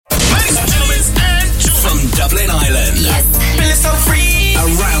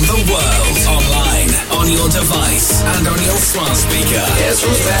your device and on your smart speaker. Guess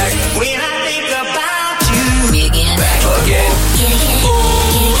who's back? When I think about you. Me again. Back again.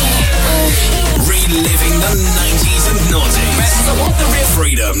 Reliving the 90s and noughties. I want the real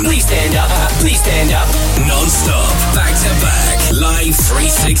Freedom. Please stand up. Please stand up. Non-stop. Back to back. Live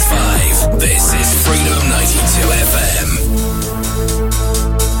 365. This is Freedom 92 FM.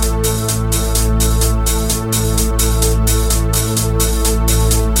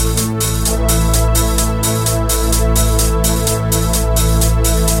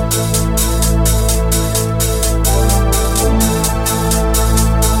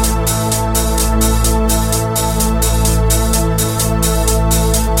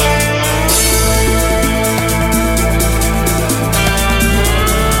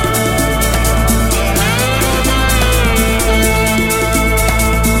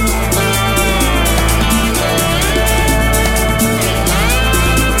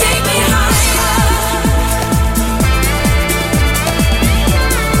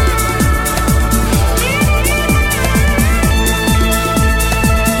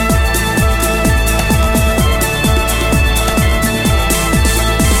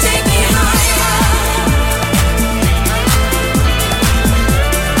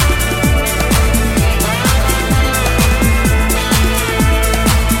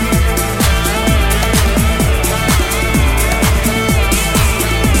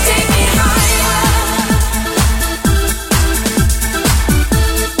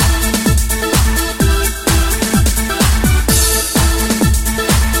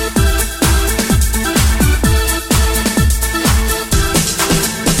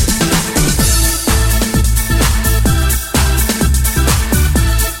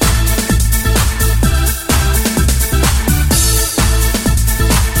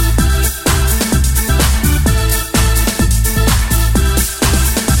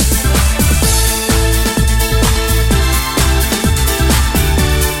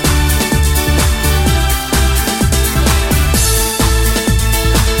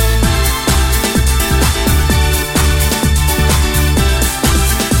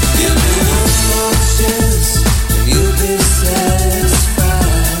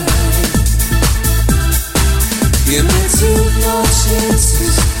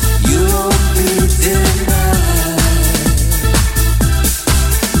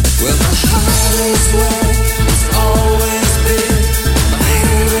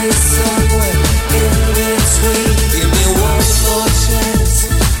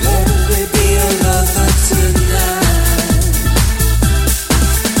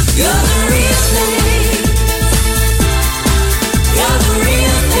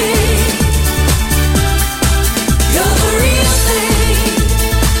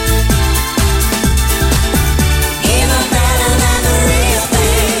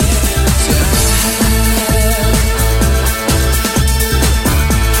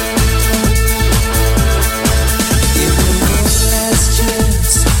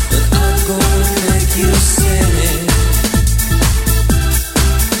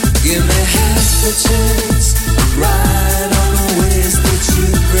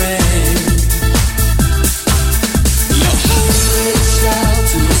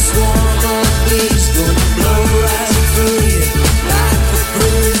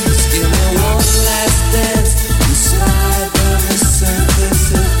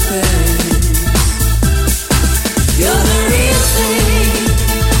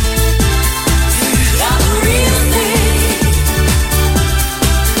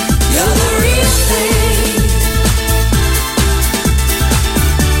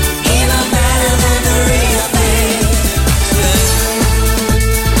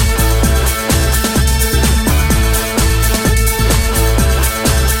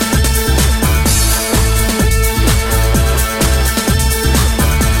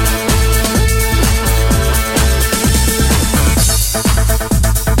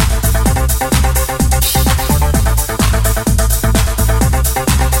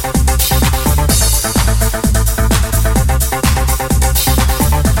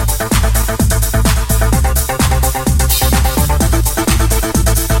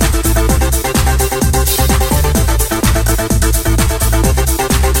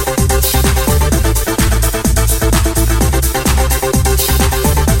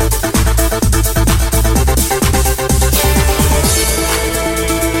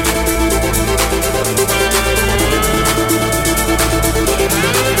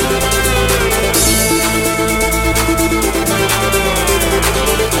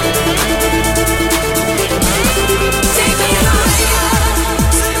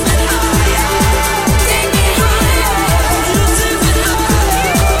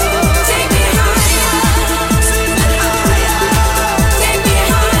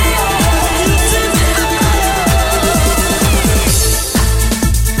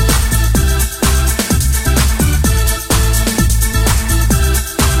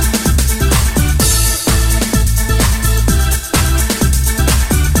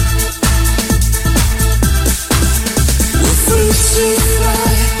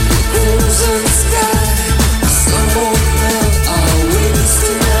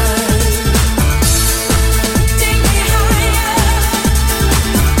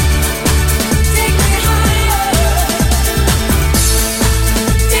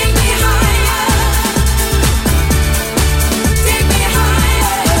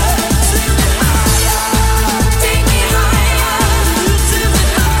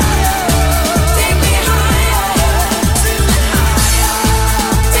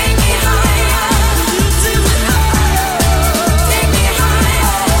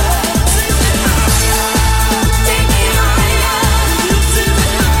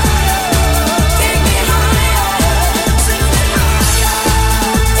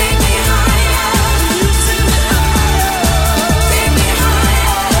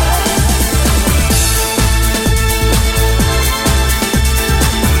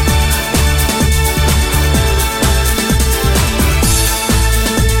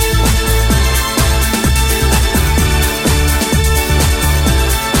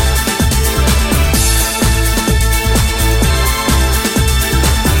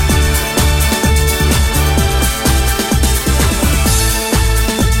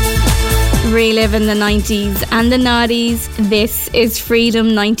 reliving the 90s and the noughties. This is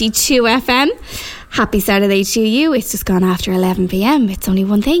Freedom 92 FM. Happy Saturday to you. It's just gone after 11 p.m. It's only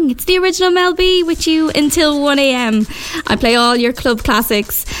one thing. It's the original Mel B with you until 1 a.m. I play all your club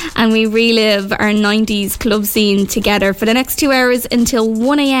classics and we relive our 90s club scene together for the next 2 hours until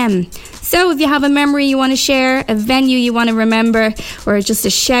 1 a.m. So if you have a memory you want to share, a venue you want to remember, or just a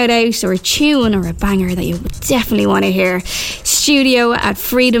shout out or a tune or a banger that you definitely want to hear, studio at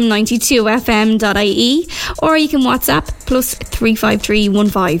freedom92fm.ie, or you can WhatsApp plus 353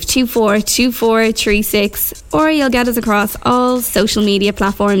 1524 2436, or you'll get us across all social media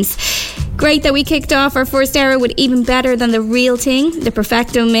platforms. Great that we kicked off our first hour with Even Better Than the Real Thing, the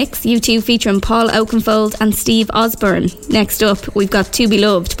Perfecto mix, U2 featuring Paul Oakenfold and Steve Osborne. Next up, we've got To Be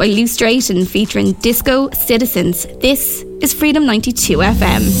Loved by Lou Strayton featuring Disco Citizens. This is Freedom 92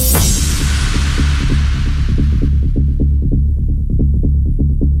 FM.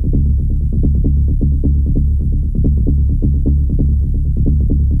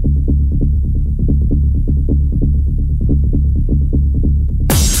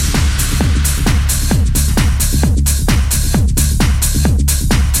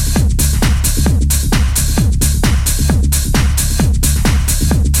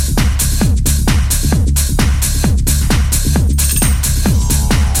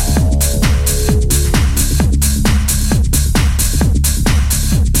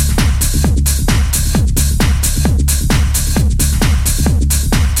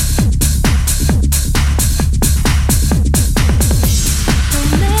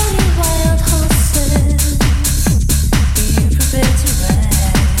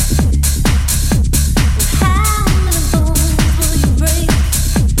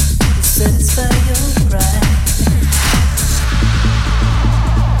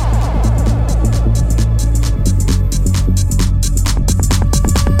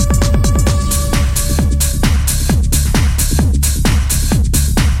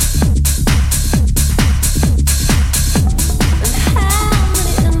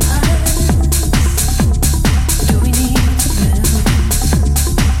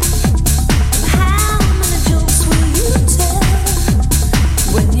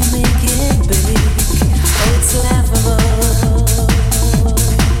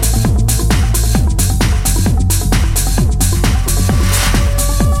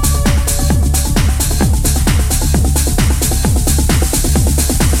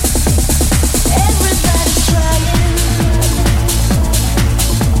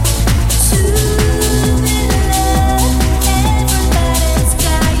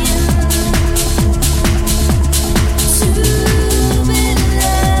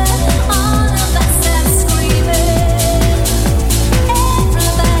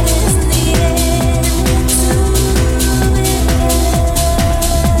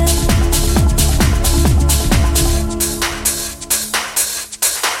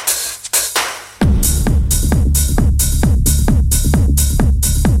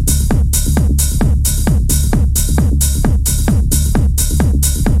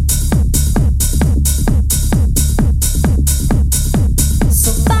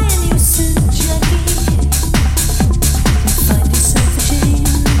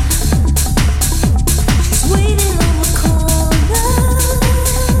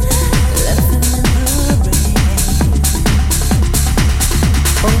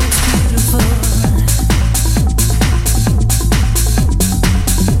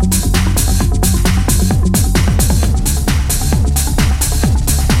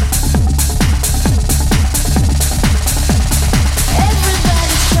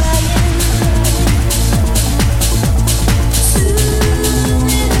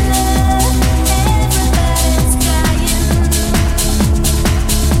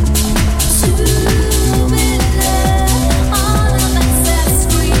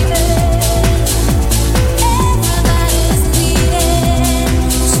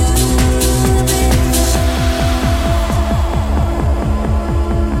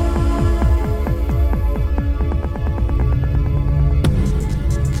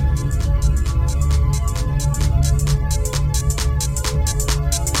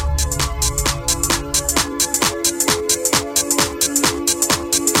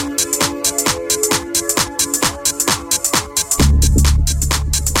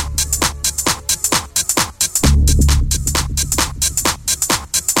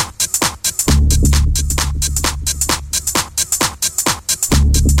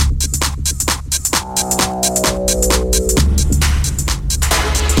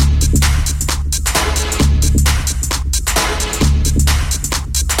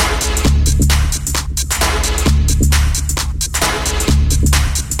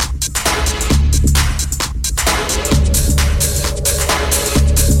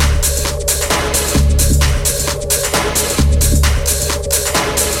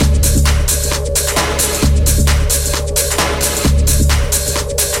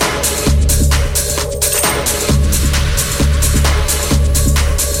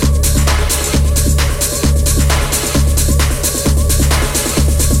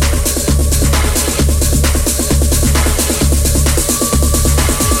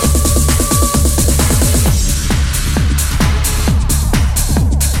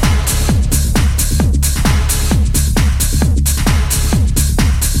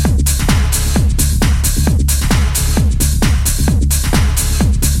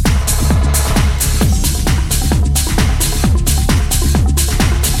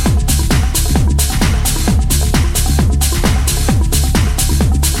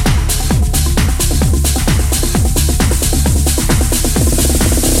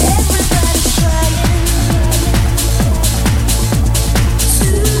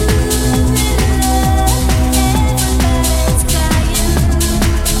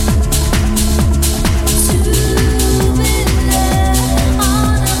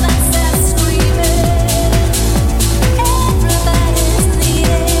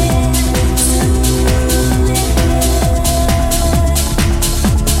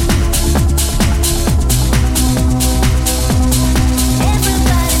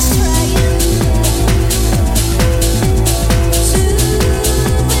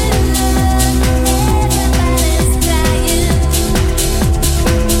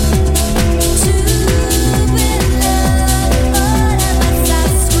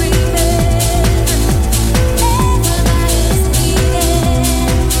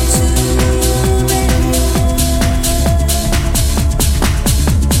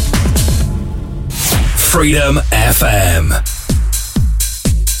 Freedom FM.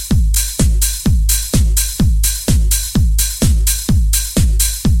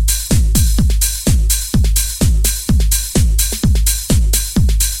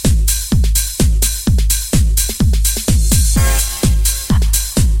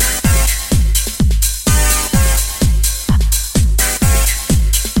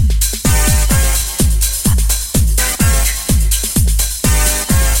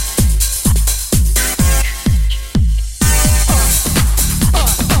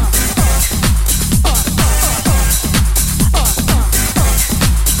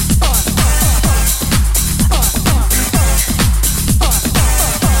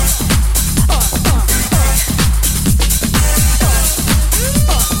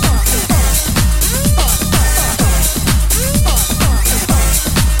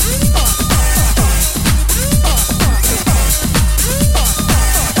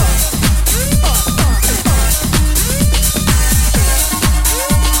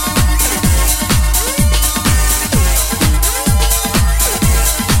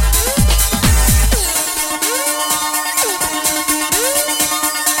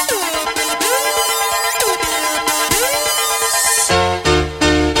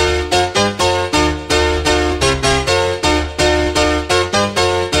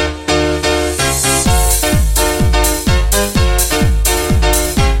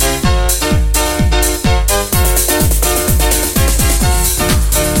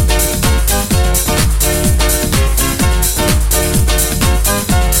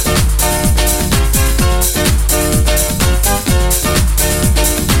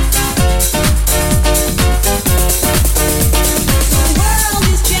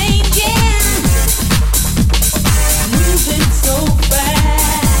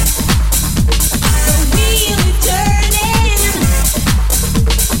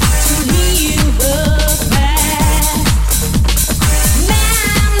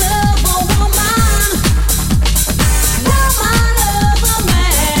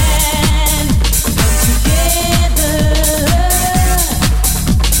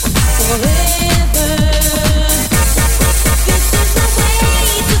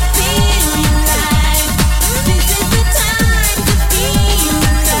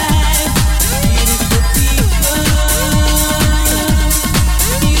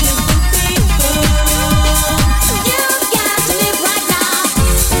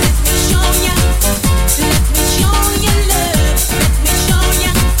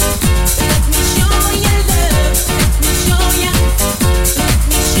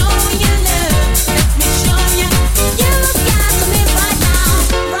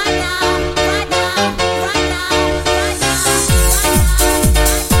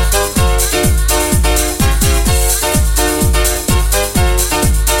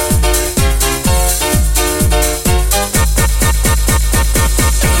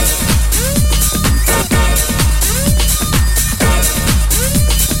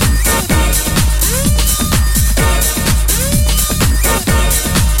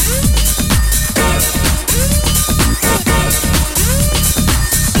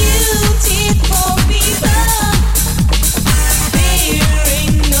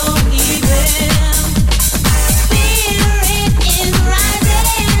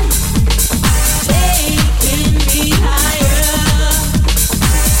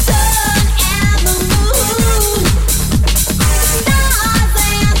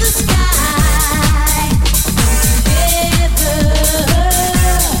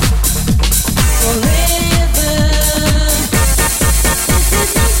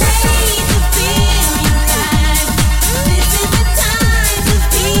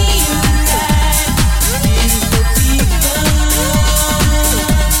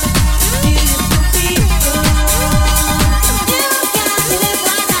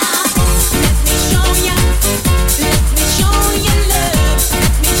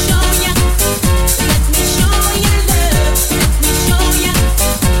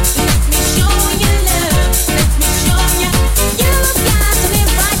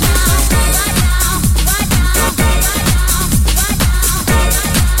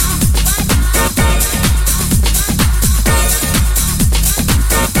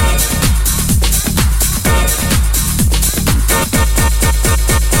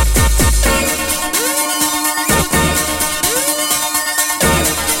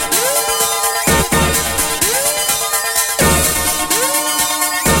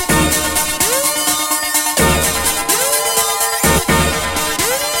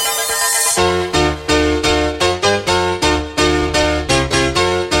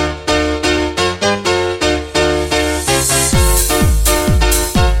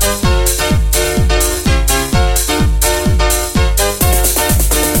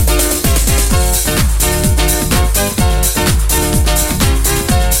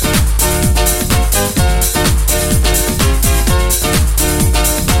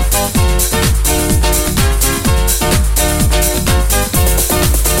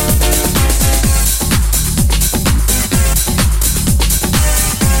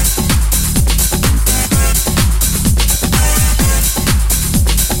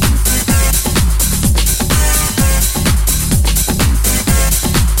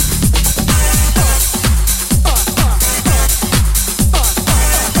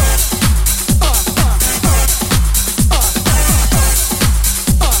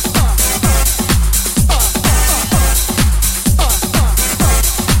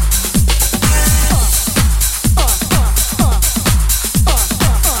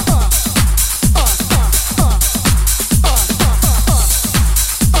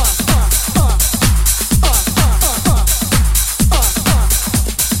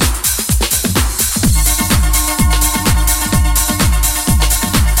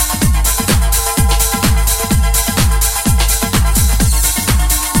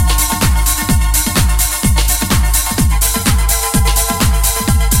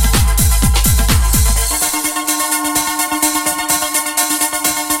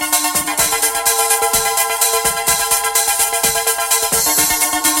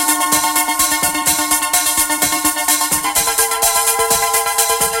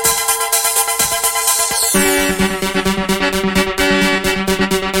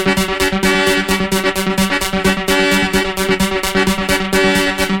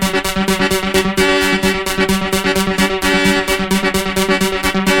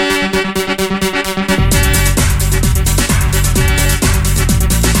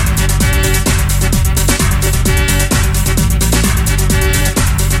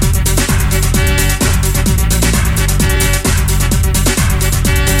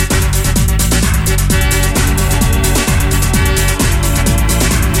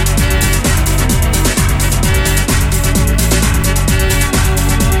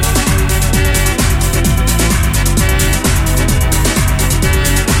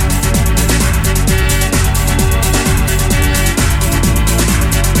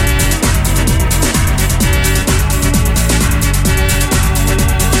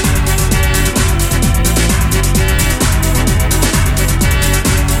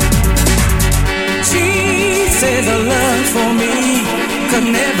 for me could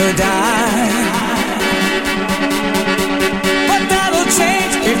never die. But that'll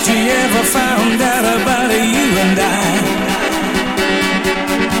change if she ever found out about you and I.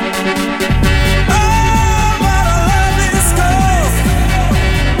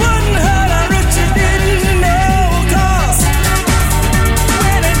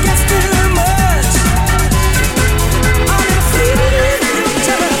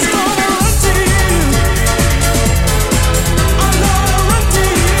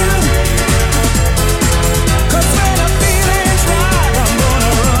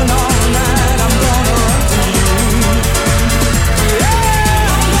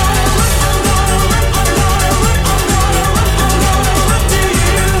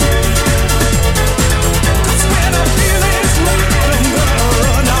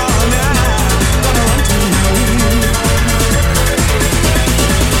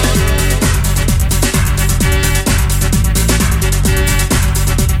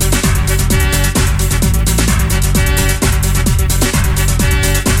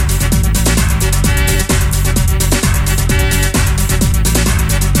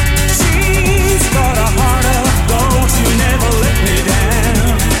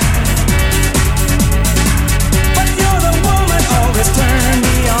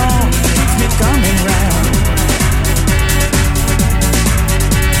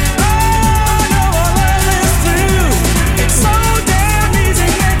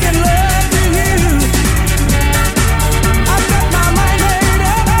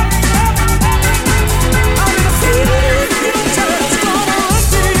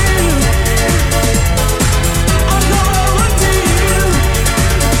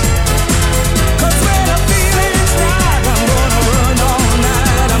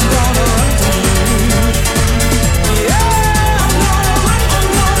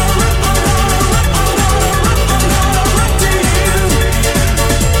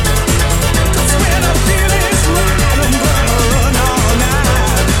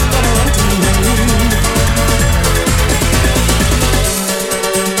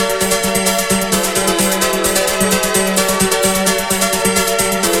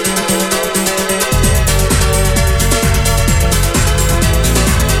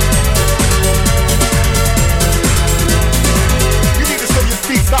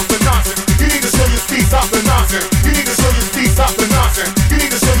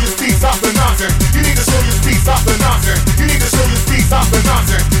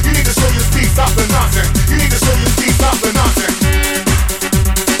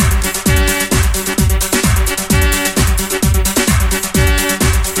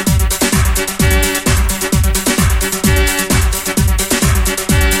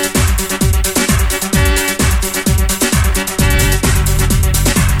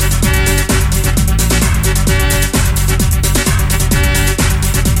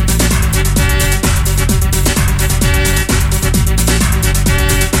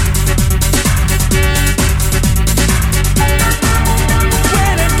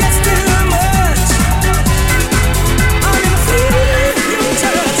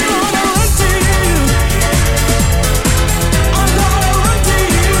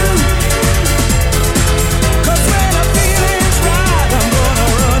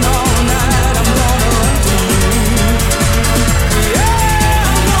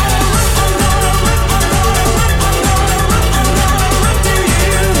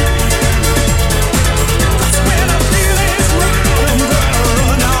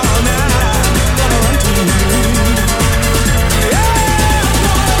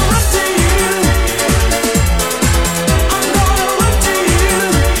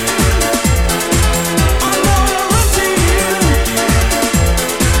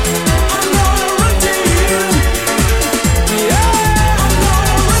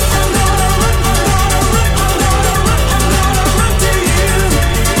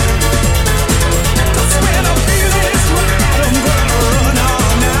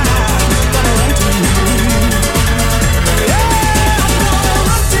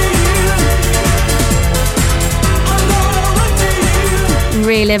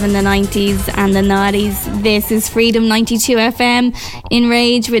 reliving the 90s and the 90s. This is Freedom 92 FM in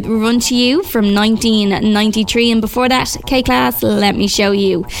Rage with Run to You from 1993, and before that, K-Class, Let Me Show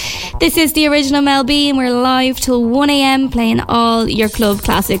You. This is the original Mel B, and we're live till 1am playing all your club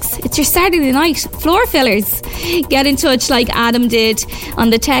classics. It's your Saturday night floor fillers. Get in touch like Adam did on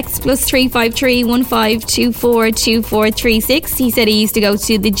the text +353 1524 2436. He said he used to go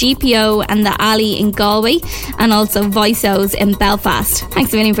to the GPO and the Alley in Galway, and also Visos in Belfast.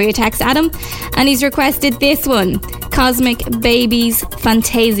 Thanks a million for your text, Adam. And he's requested this one, Cosmic Babies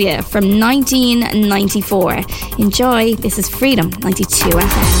Fantasia from 1994. Enjoy. This is Freedom 92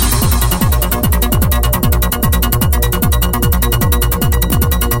 FM.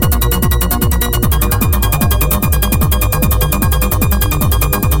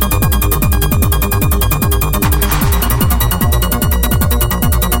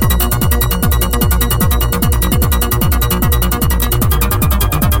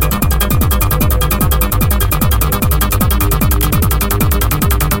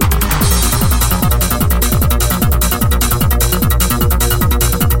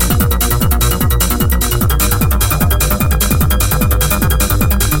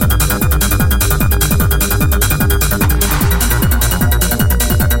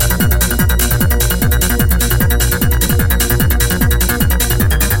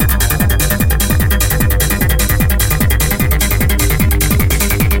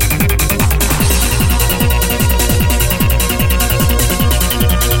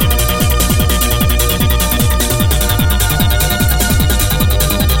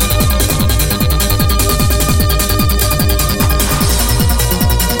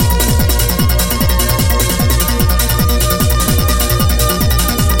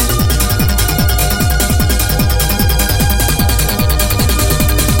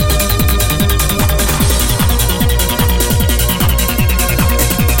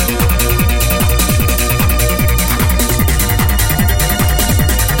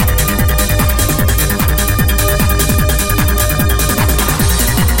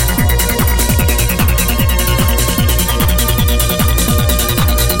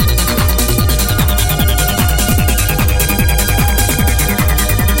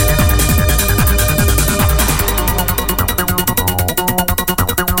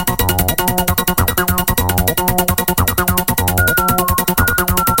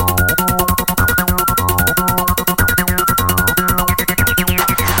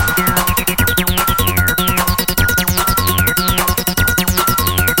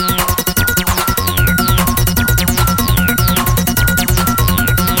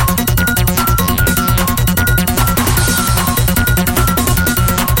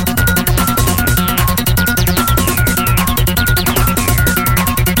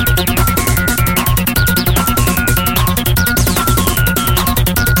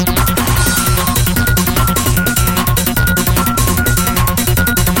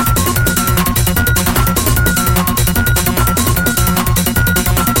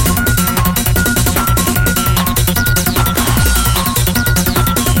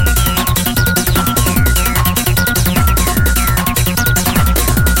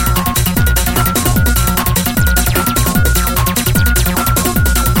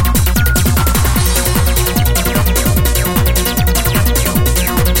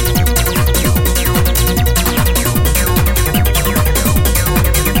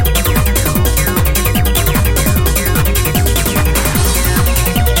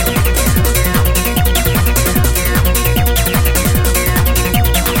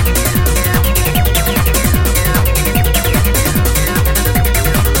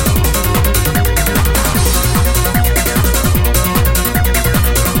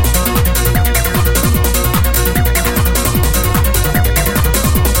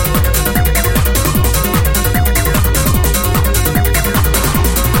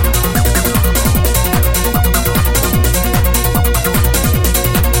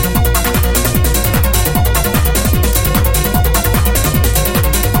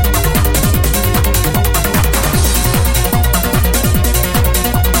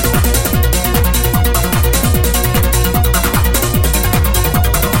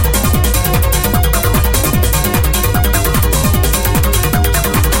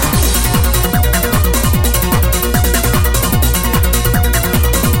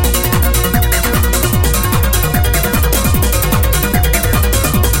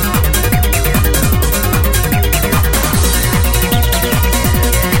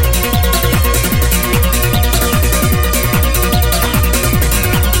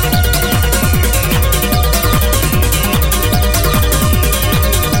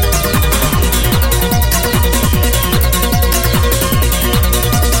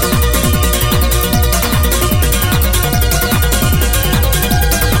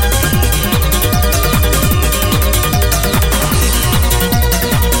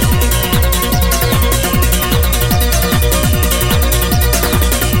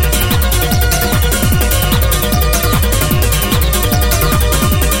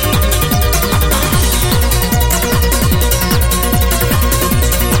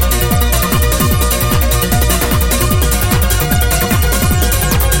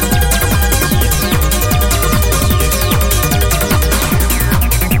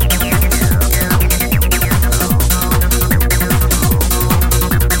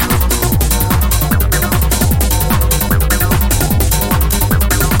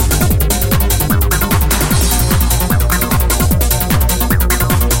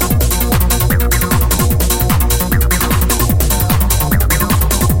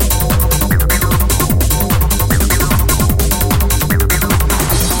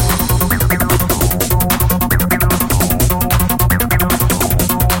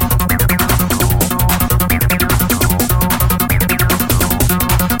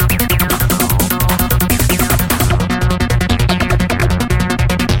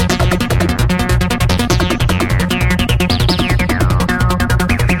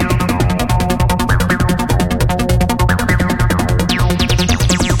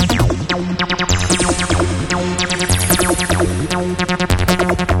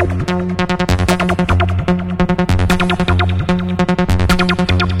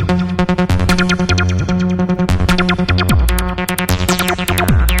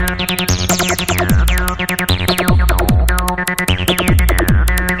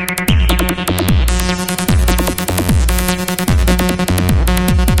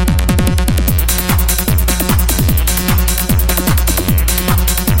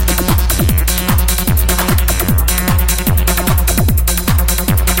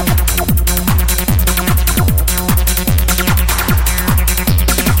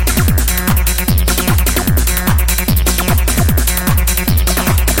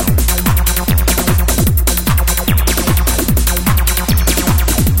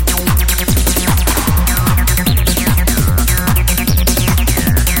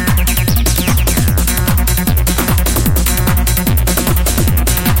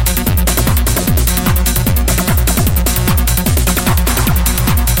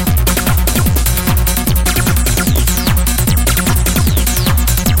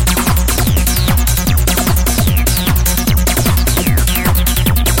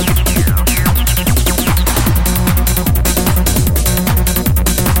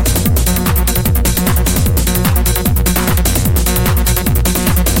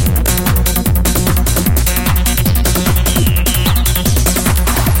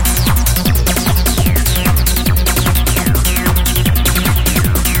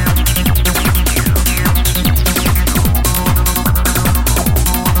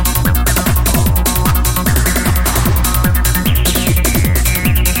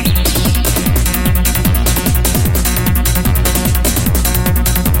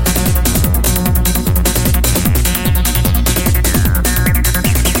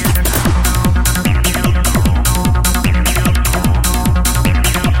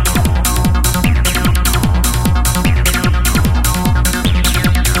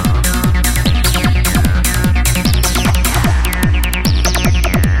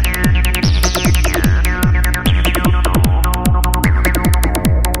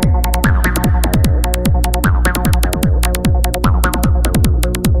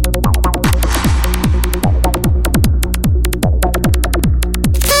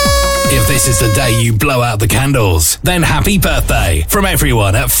 this is the day you blow out the candles, then happy birthday from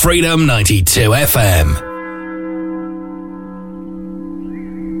everyone at Freedom 92 FM.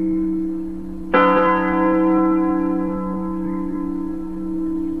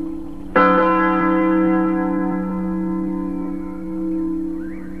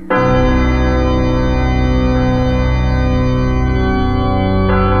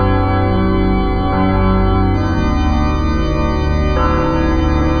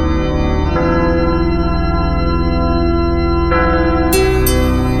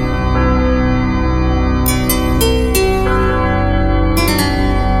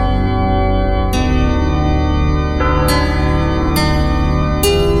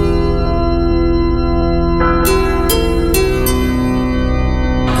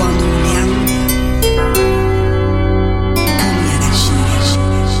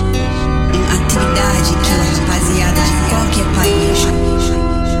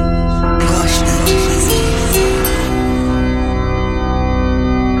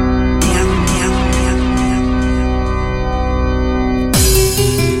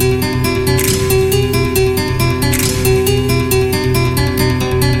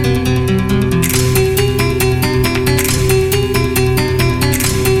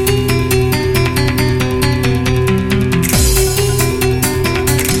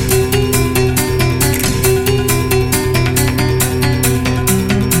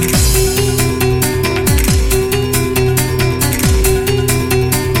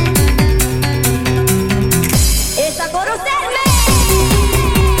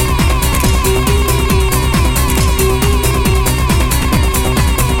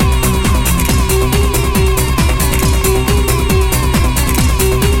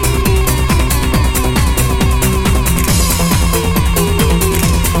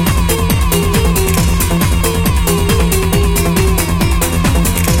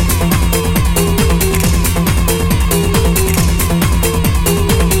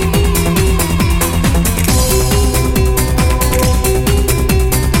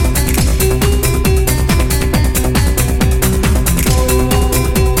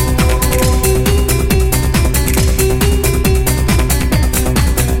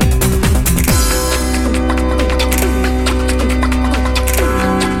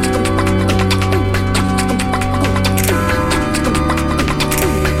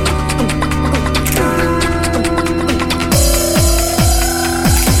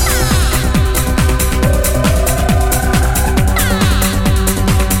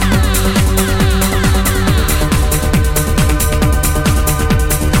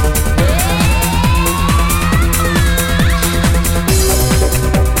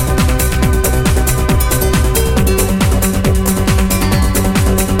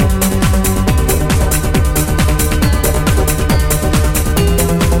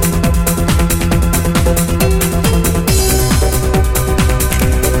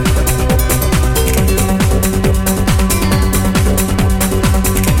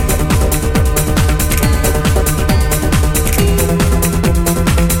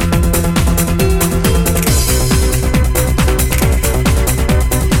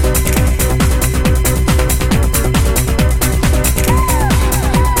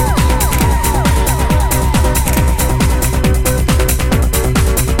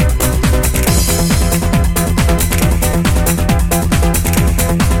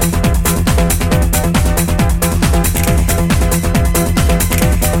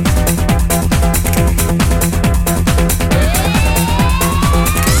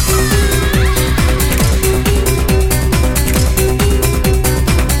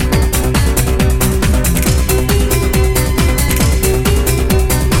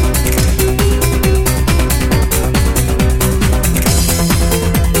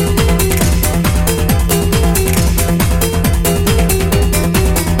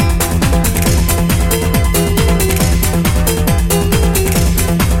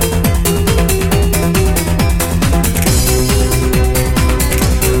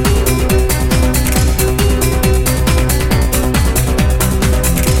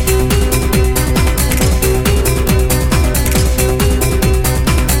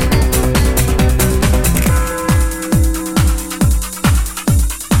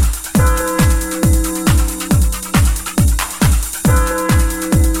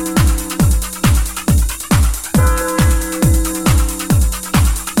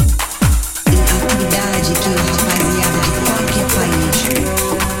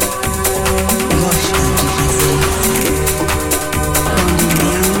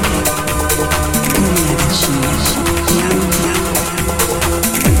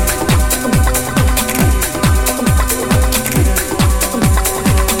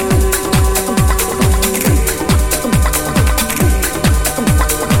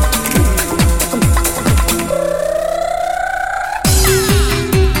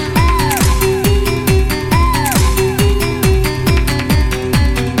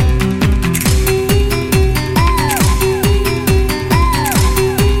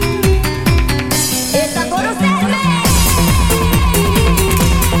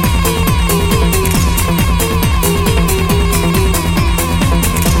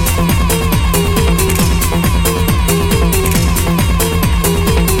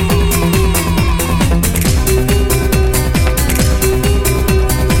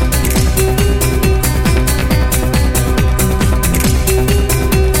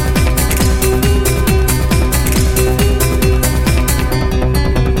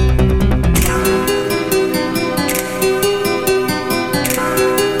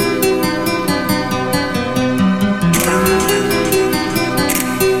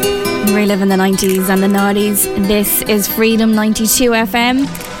 reliving the 90s and the noughties. This is Freedom 92 FM.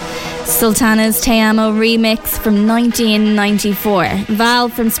 Sultana's Te Amo remix from 1994. Val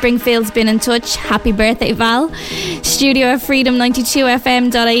from Springfield's been in touch. Happy birthday, Val. Studio at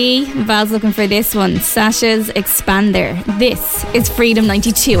freedom92fm.ie. Val's looking for this one, Sasha's Expander. This is Freedom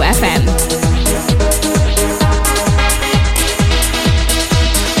 92 FM.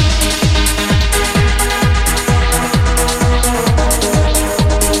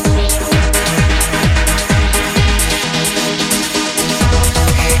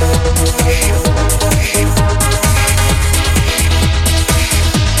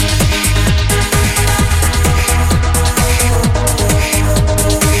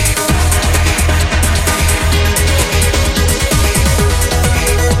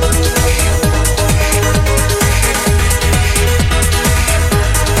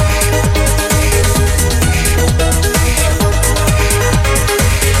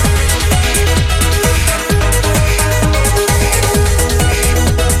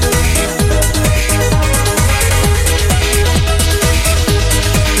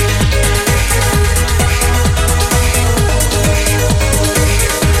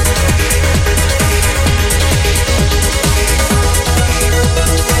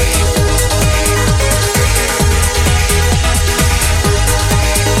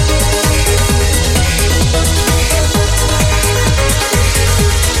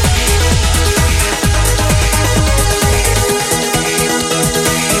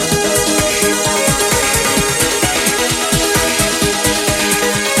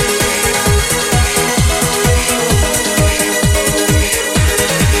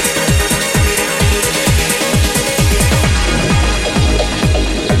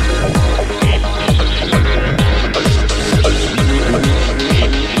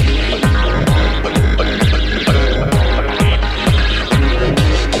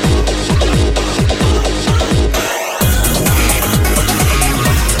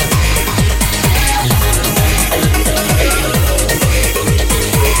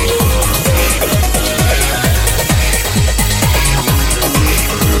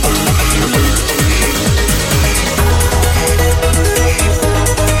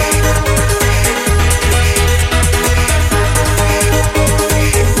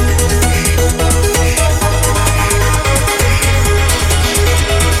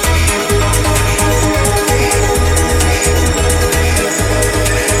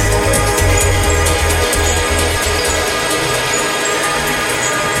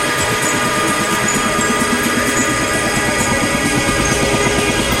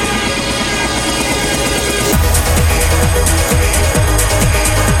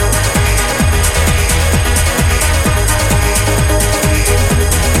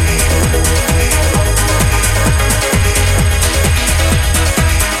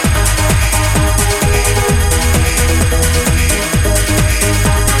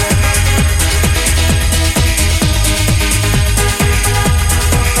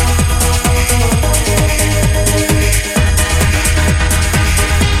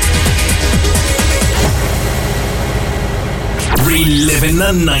 Reliving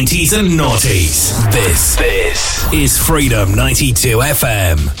the 90s and noughties. This is Freedom 92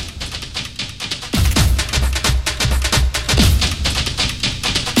 FM.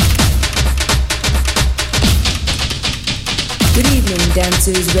 Good evening,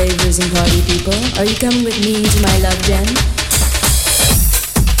 dancers, ravers, and party people. Are you coming with me to my love den?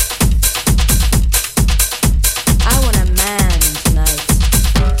 I want a man tonight.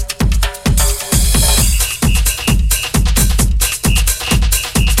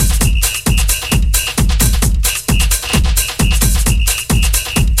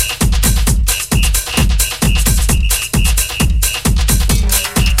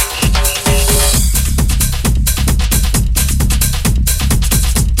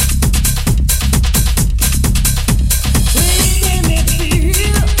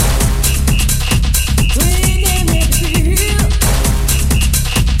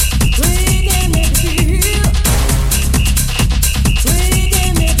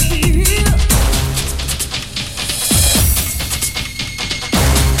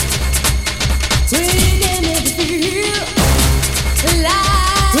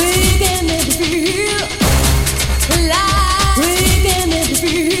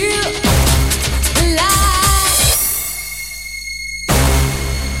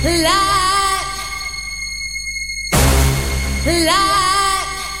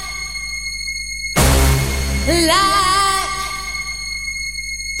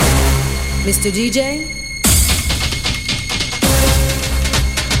 Mr. DJ?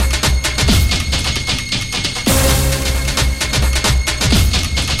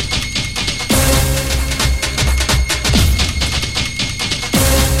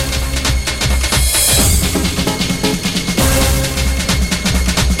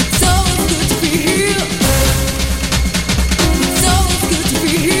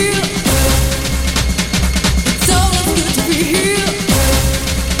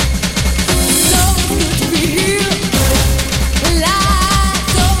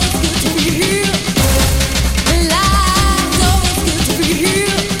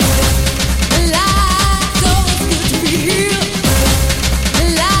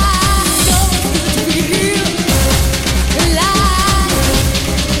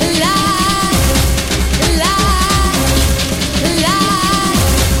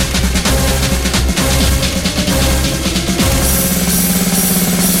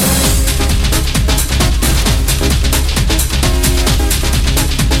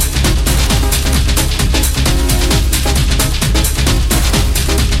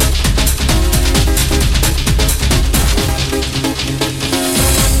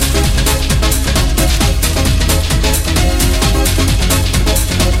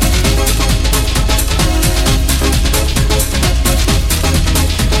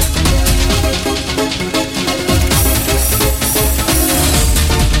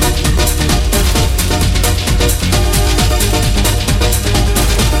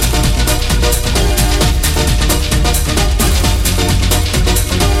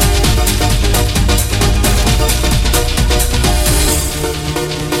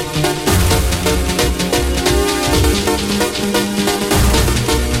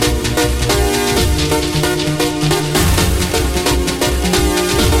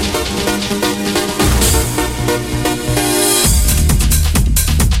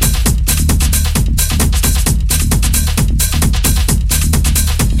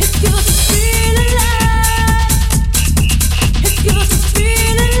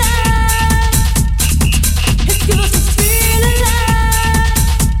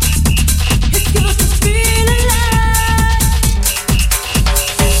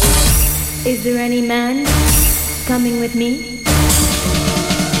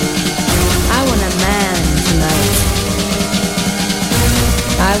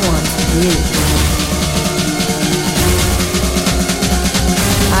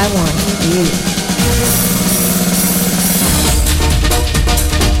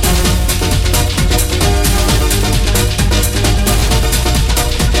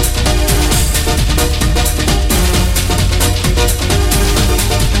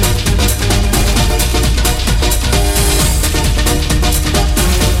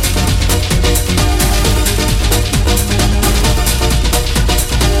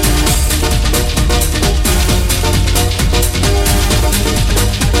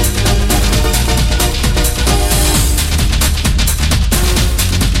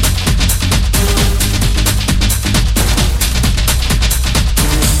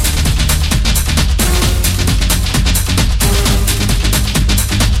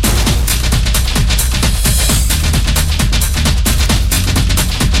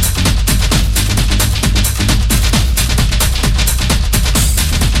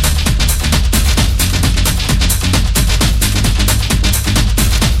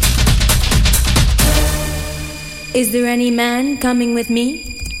 Is there any man coming with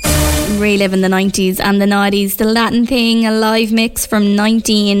me? Reliving the 90s and the 90s, the Latin Thing, a live mix from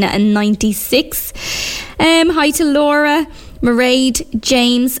 1996. Hi to Laura, Mairead,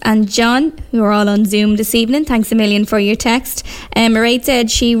 James and John, who are all on Zoom this evening. Thanks a million for your text. Mairead said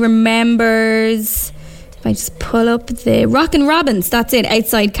she remembers, if I just pull up the Rockin' Robins, that's it,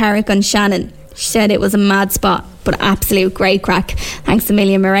 outside Carrick on Shannon. She said it was a mad spot, but absolute great crack. Thanks a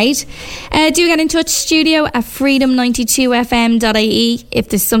million, Mairead. Do get in touch, studio at freedom92fm.ie if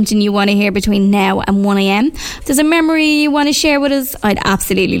there's something you want to hear between now and 1am. If there's a memory you want to share with us, I'd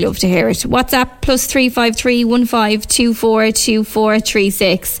absolutely love to hear it. WhatsApp +353 1524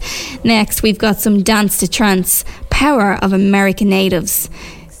 2436. Next, we've got some Dance to Trance, Power of American Natives.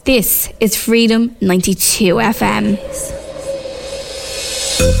 This is Freedom 92 FM.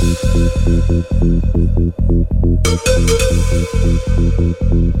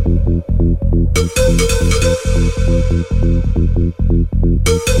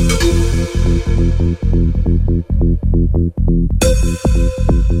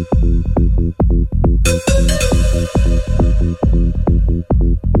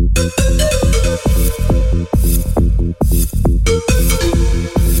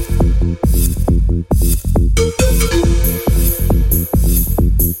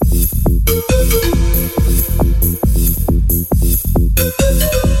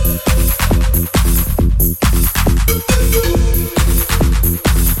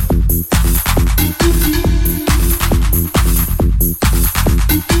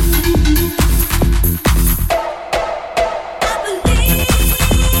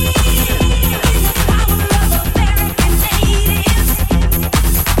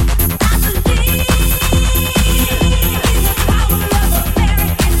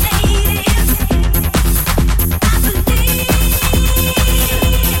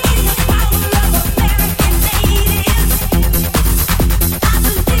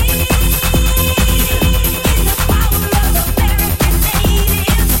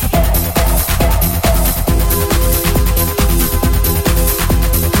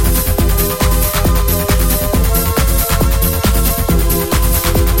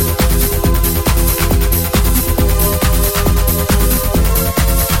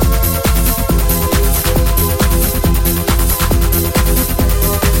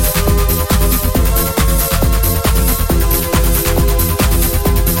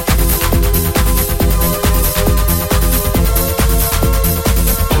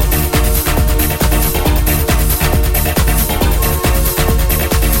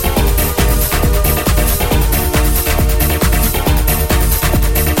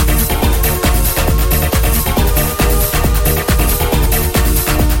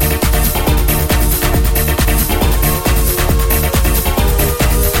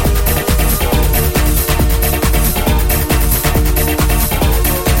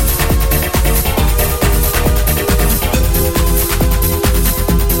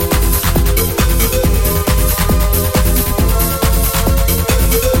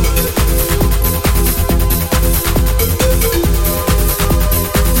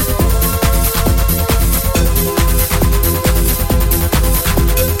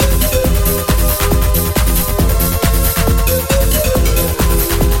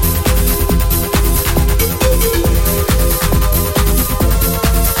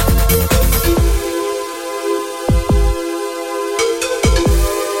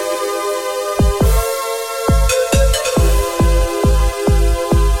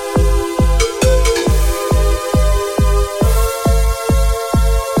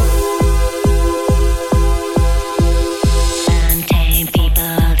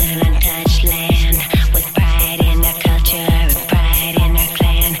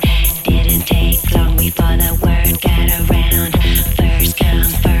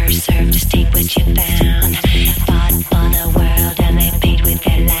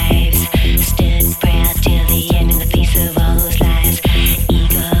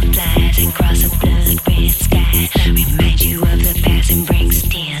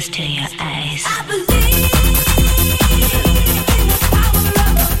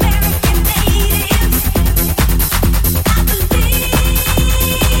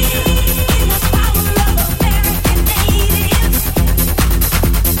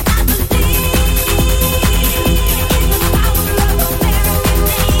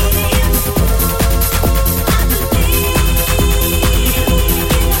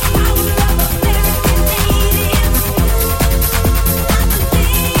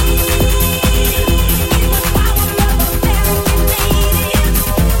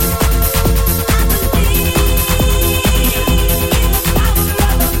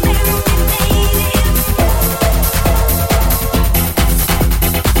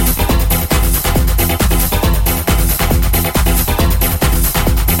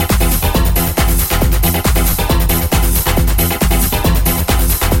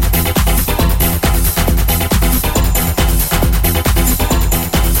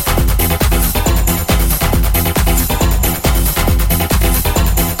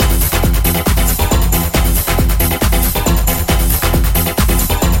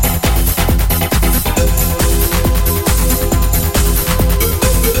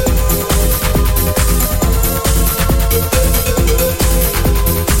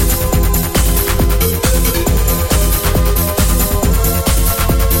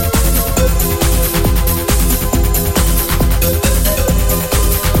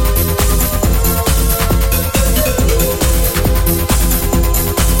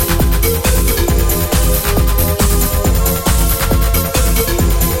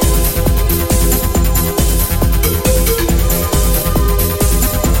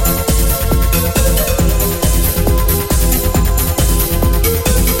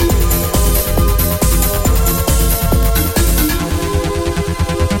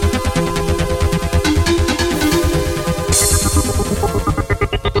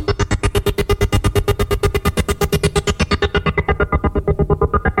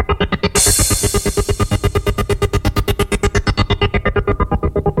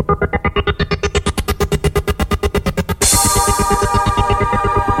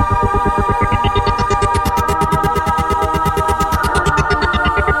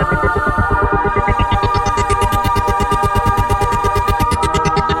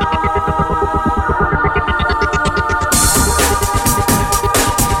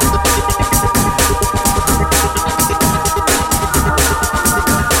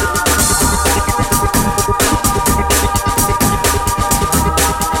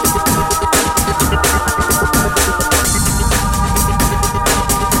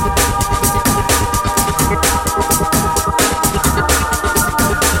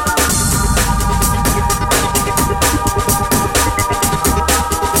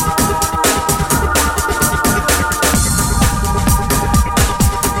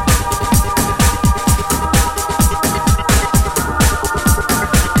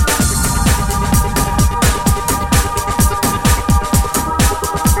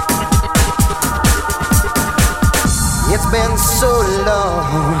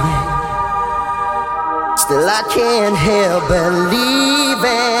 gone. Still I can't help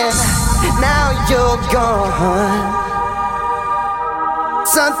believing now you're gone.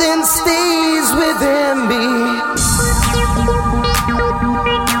 Something stays within me.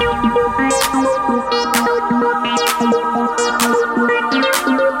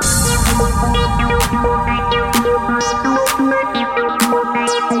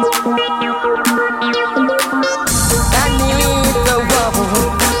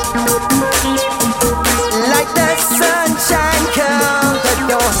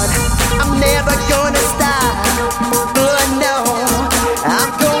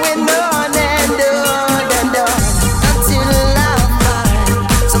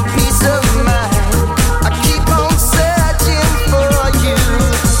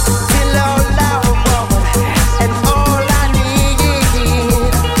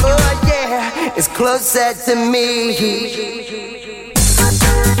 Closer to me.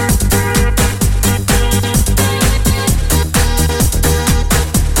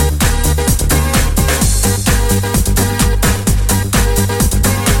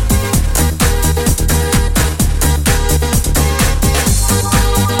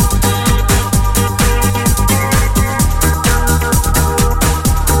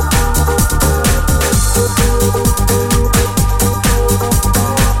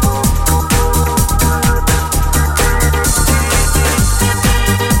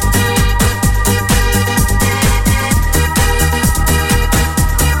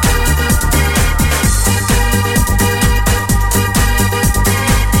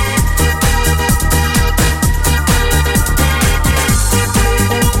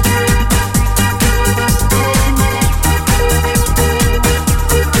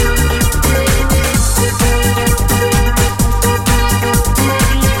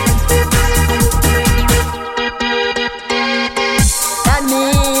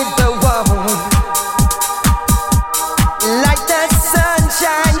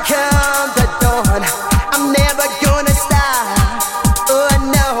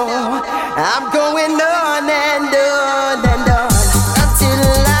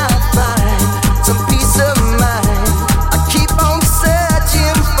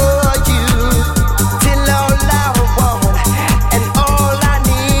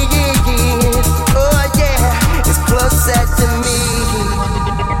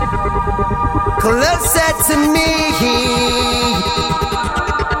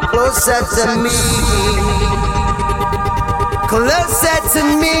 Closer to me, closer to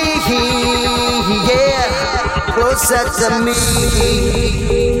me, yeah, closer to me.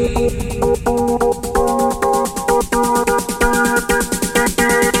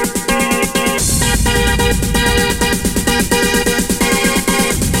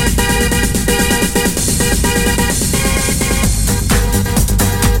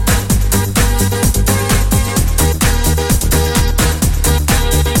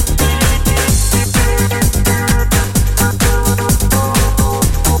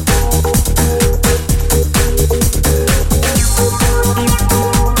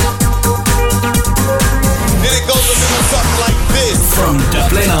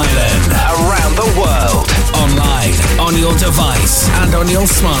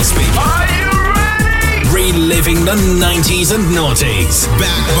 Smart speaker. Are you ready? Reliving the 90s and noughties.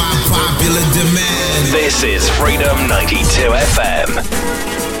 Back by popular demand. This is Freedom 92 FM.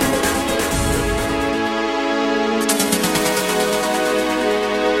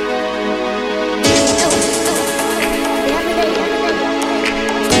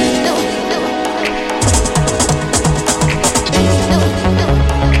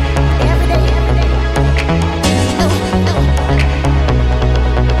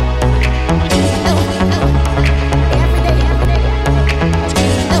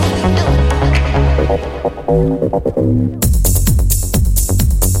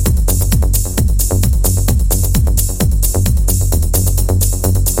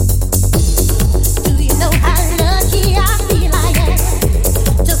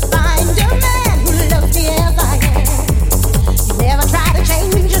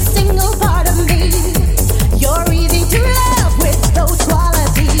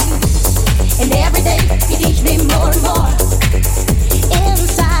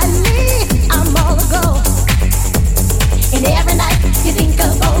 Inside me, I'm all aglow.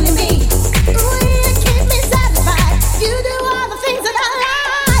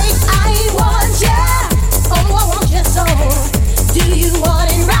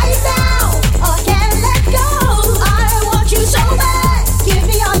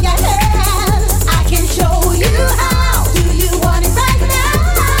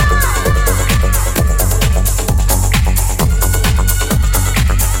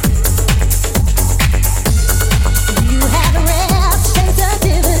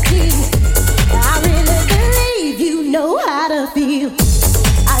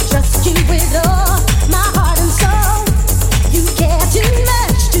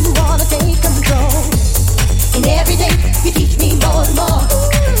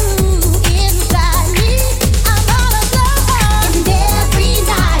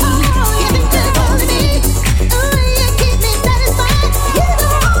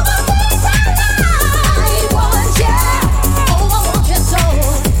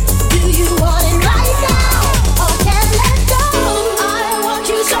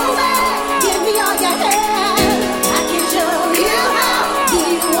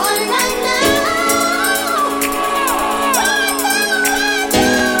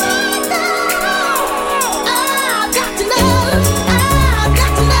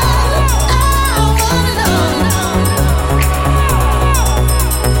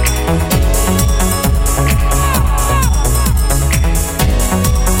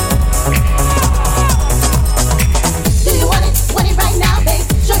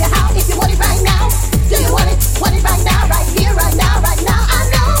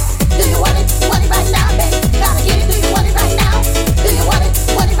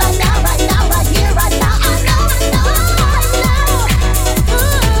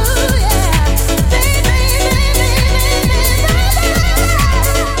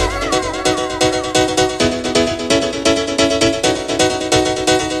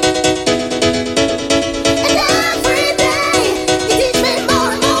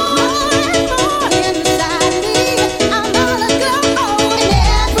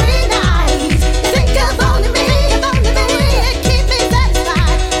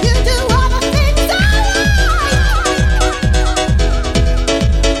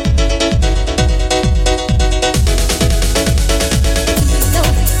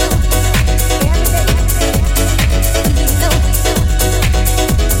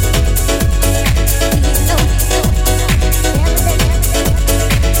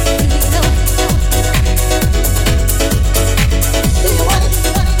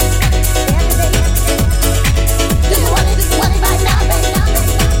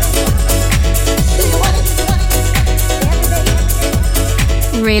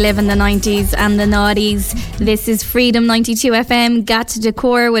 reliving the 90s and the noughties. This is Freedom 92 FM, Gat to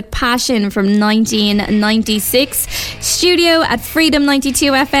Decor with Passion from 1996. Studio at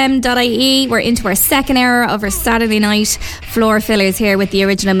freedom92fm.ie. We're into our second hour of our Saturday night floor fillers here with the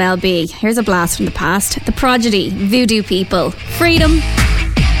original Mel B. Here's a blast from the past. The Prodigy, Voodoo People. Freedom.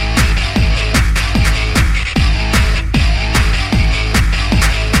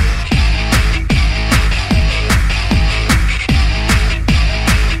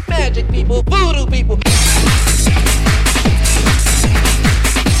 People, voodoo people.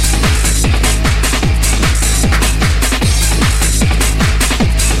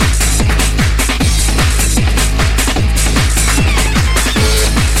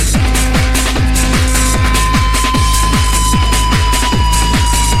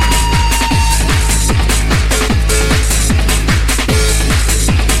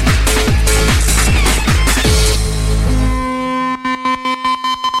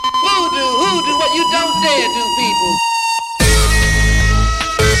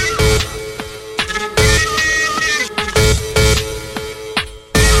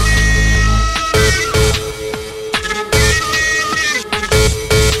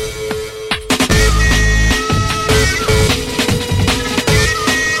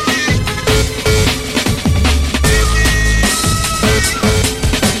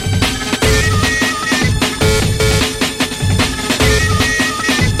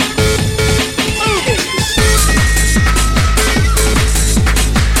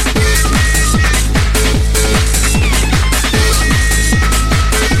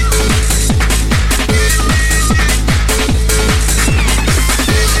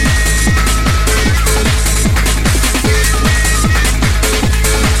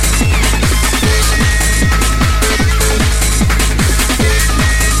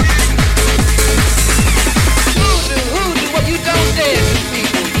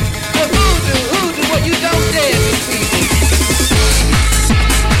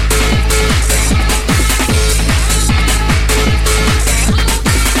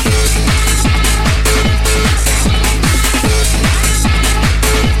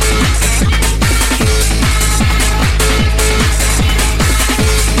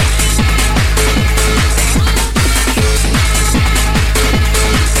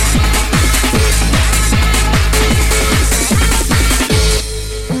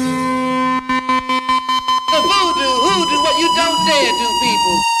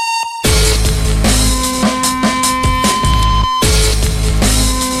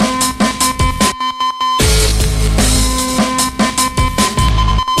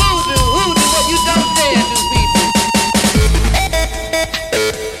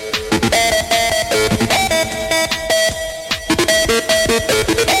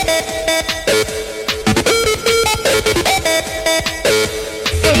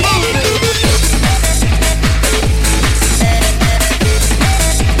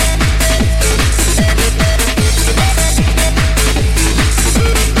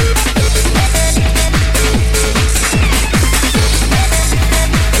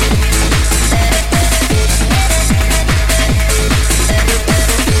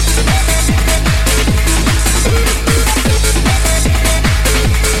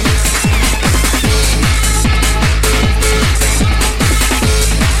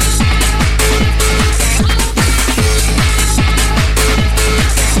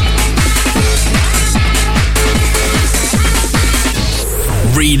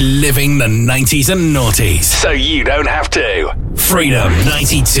 Reliving the 90s and noughties, so you don't have to. Freedom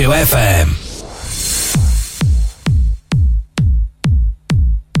 92 FM.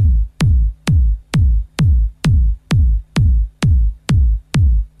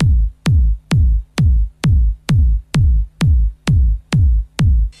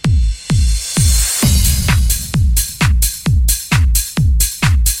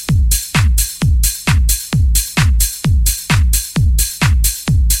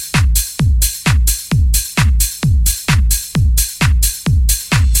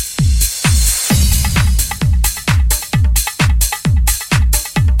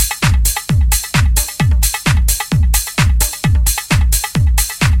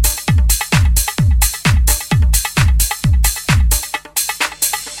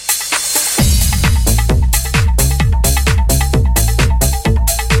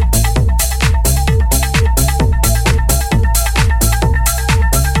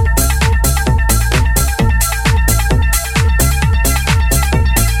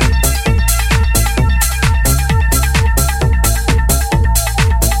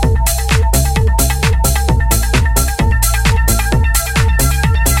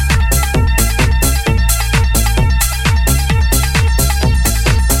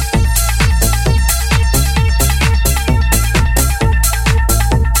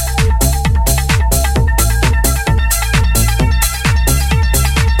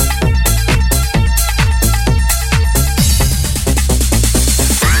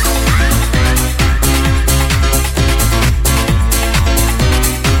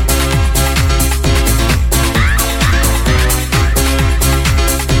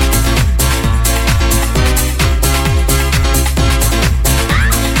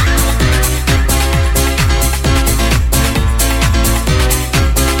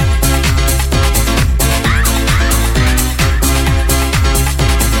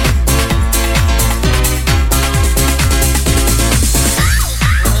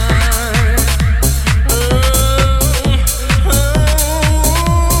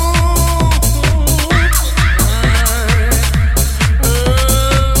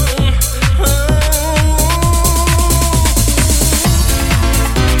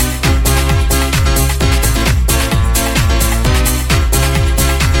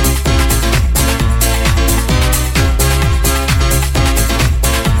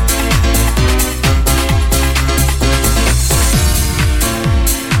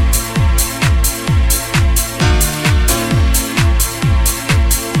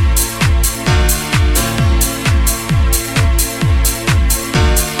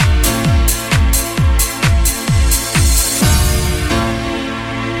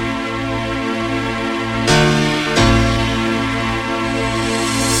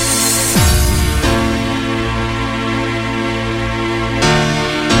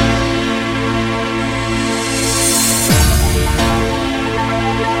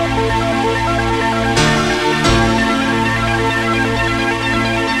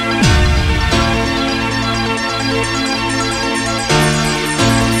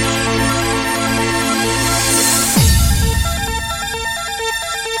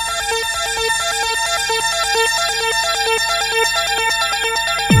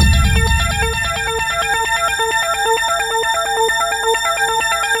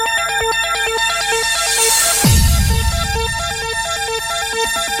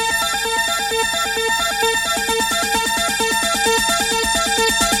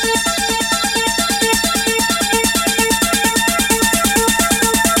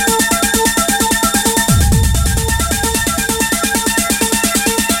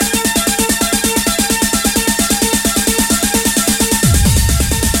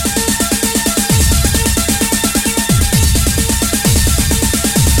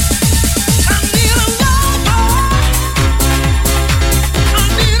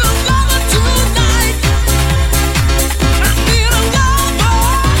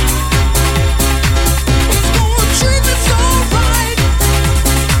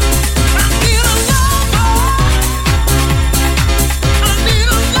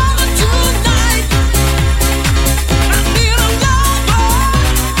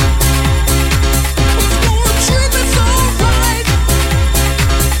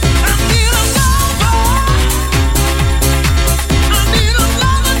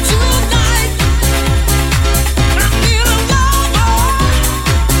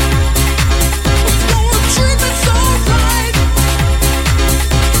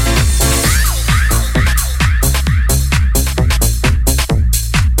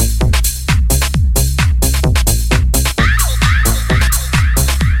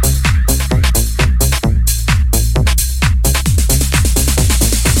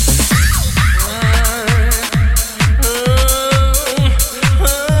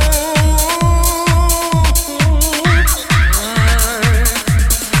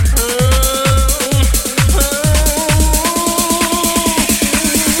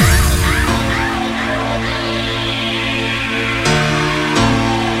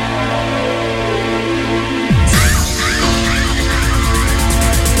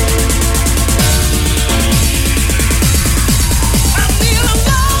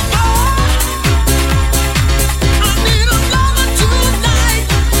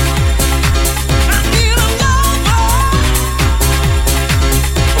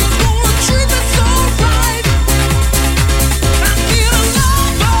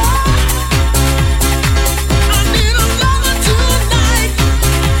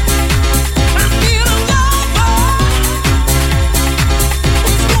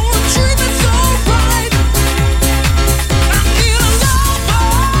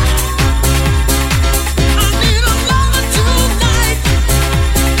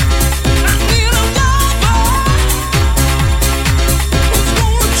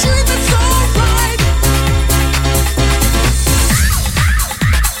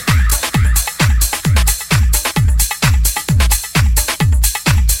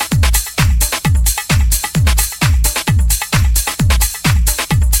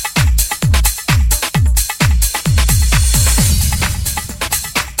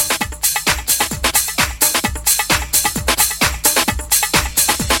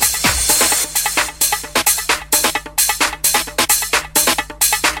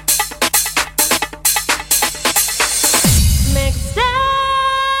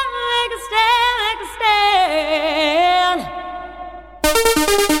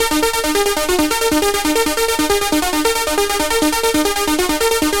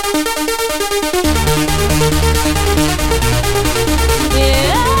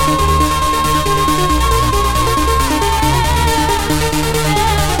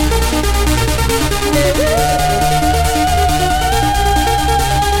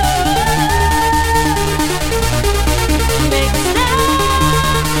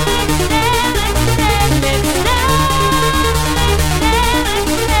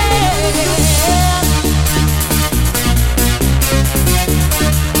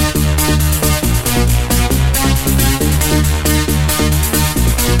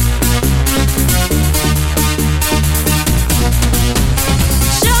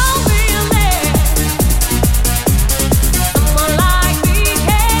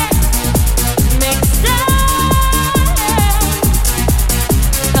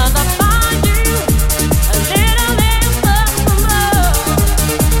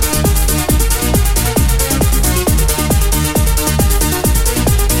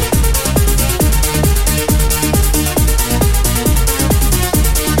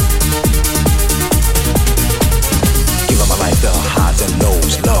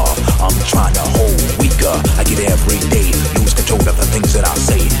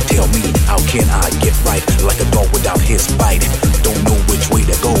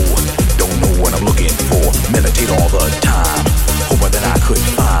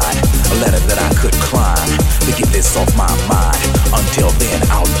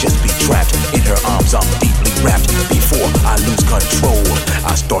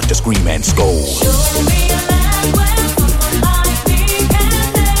 scream and scold. Show me a land where someone like me can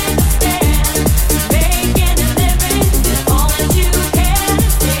stand, making a living with all that you can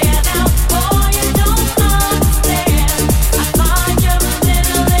stand out for. You don't understand. I find you're a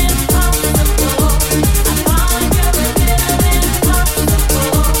little impossible. I find you're a little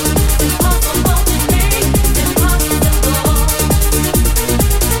impossible. Impossible to me. Impossible.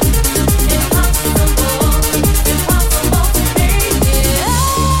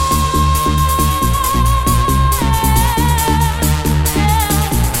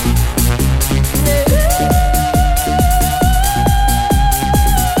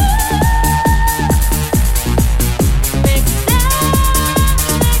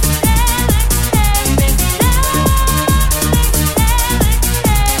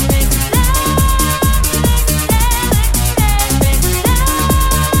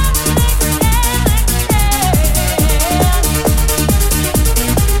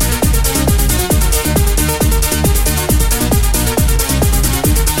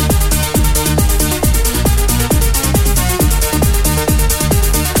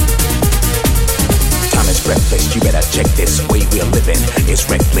 You better check this way we're living. It's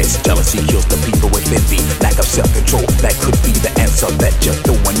reckless. Jealousy kills the people with envy. Lack of self-control, that could be the answer that you're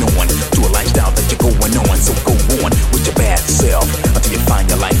throwing on to a lifestyle that you're going on. So go on with your bad self until you find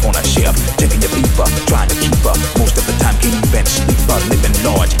your life on a shelf. Checking your beeper, trying to keep up. Most of the time can't even sleep, living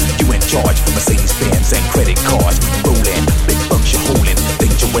large. You in charge, Mercedes-Benz and credit cards. Rolling, big bucks you're holding.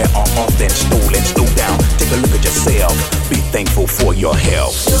 Things you wear are often stolen. Slow down, take a look at yourself. Be thankful for your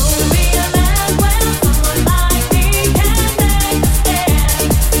health. Show me a land where someone like me can make a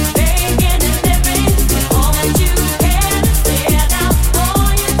stand, making a living with all that you can stand out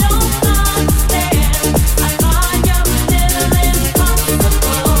for. You don't understand. I find you're a little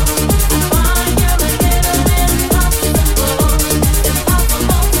impossible. I find you're a little impossible.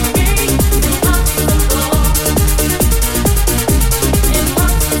 Impossible to me. Impossible.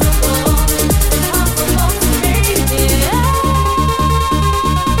 Impossible. Impossible to me. Yeah.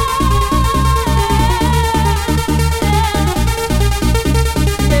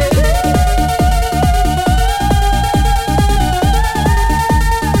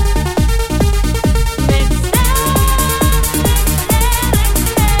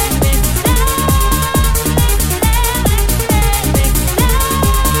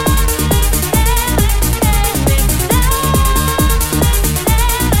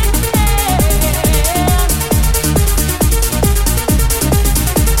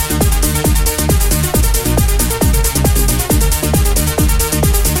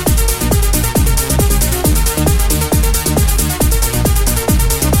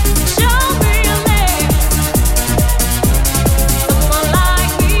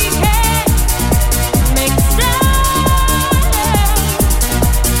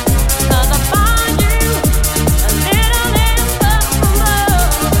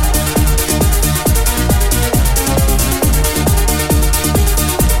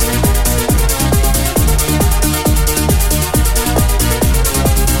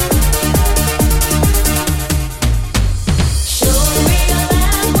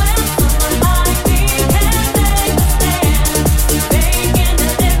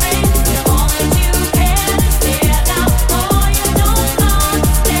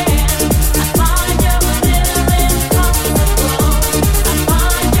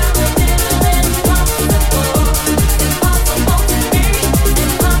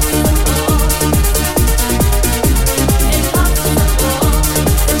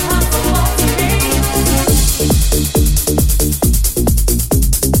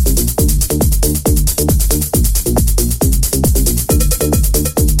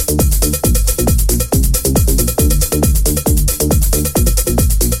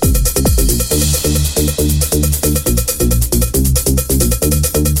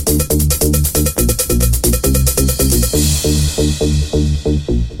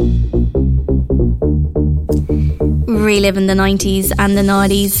 Reliving the 90s and the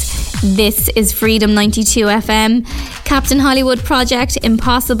noughties. This is Freedom 92 FM. Captain Hollywood Project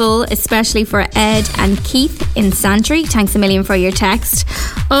Impossible, especially for Ed and Keith in Santry. Thanks a million for your text.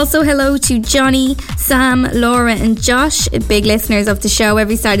 Also hello to Johnny, Sam, Laura and Josh, big listeners of the show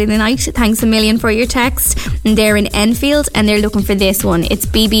every Saturday night. Thanks a million for your text. And they're in Enfield and they're looking for this one. It's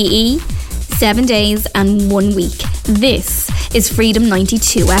BBE, 7 days and 1 week. This is Freedom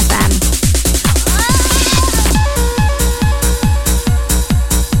 92 FM.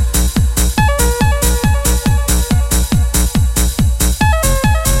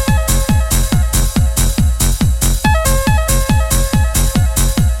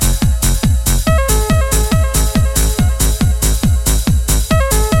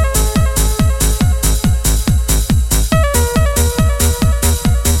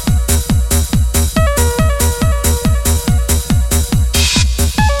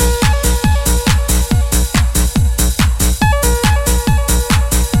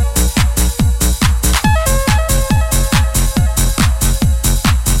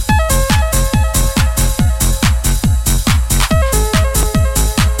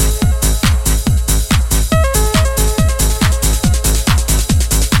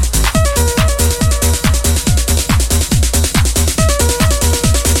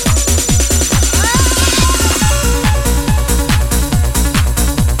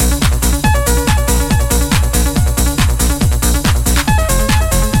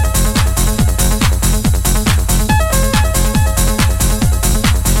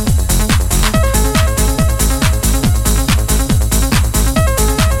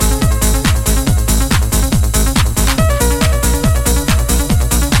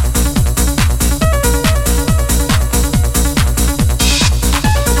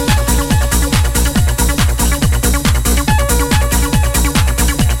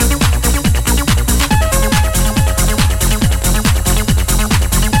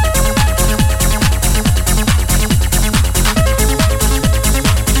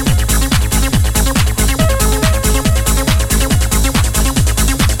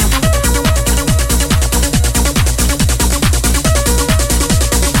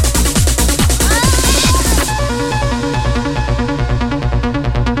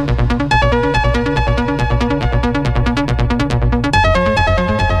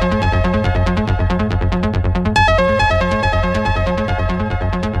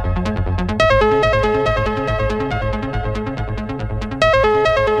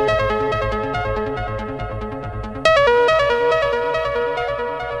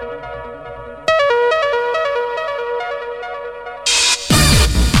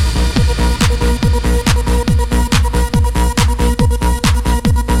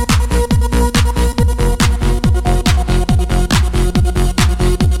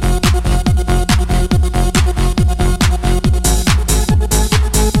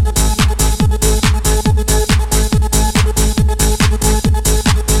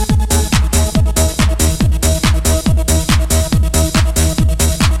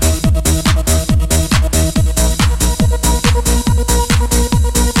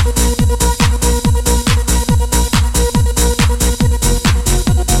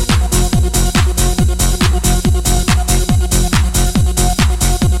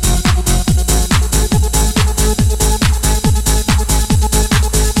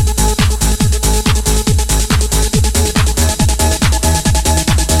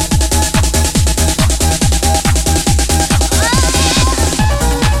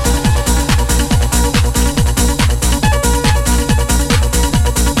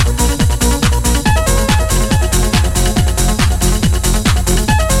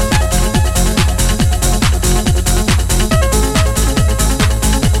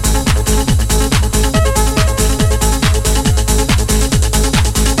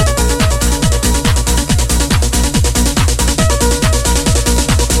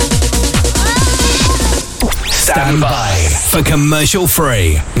 commercial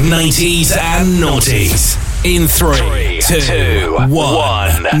free 90s and noughties. In 3, 2,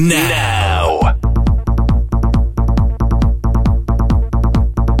 1, now.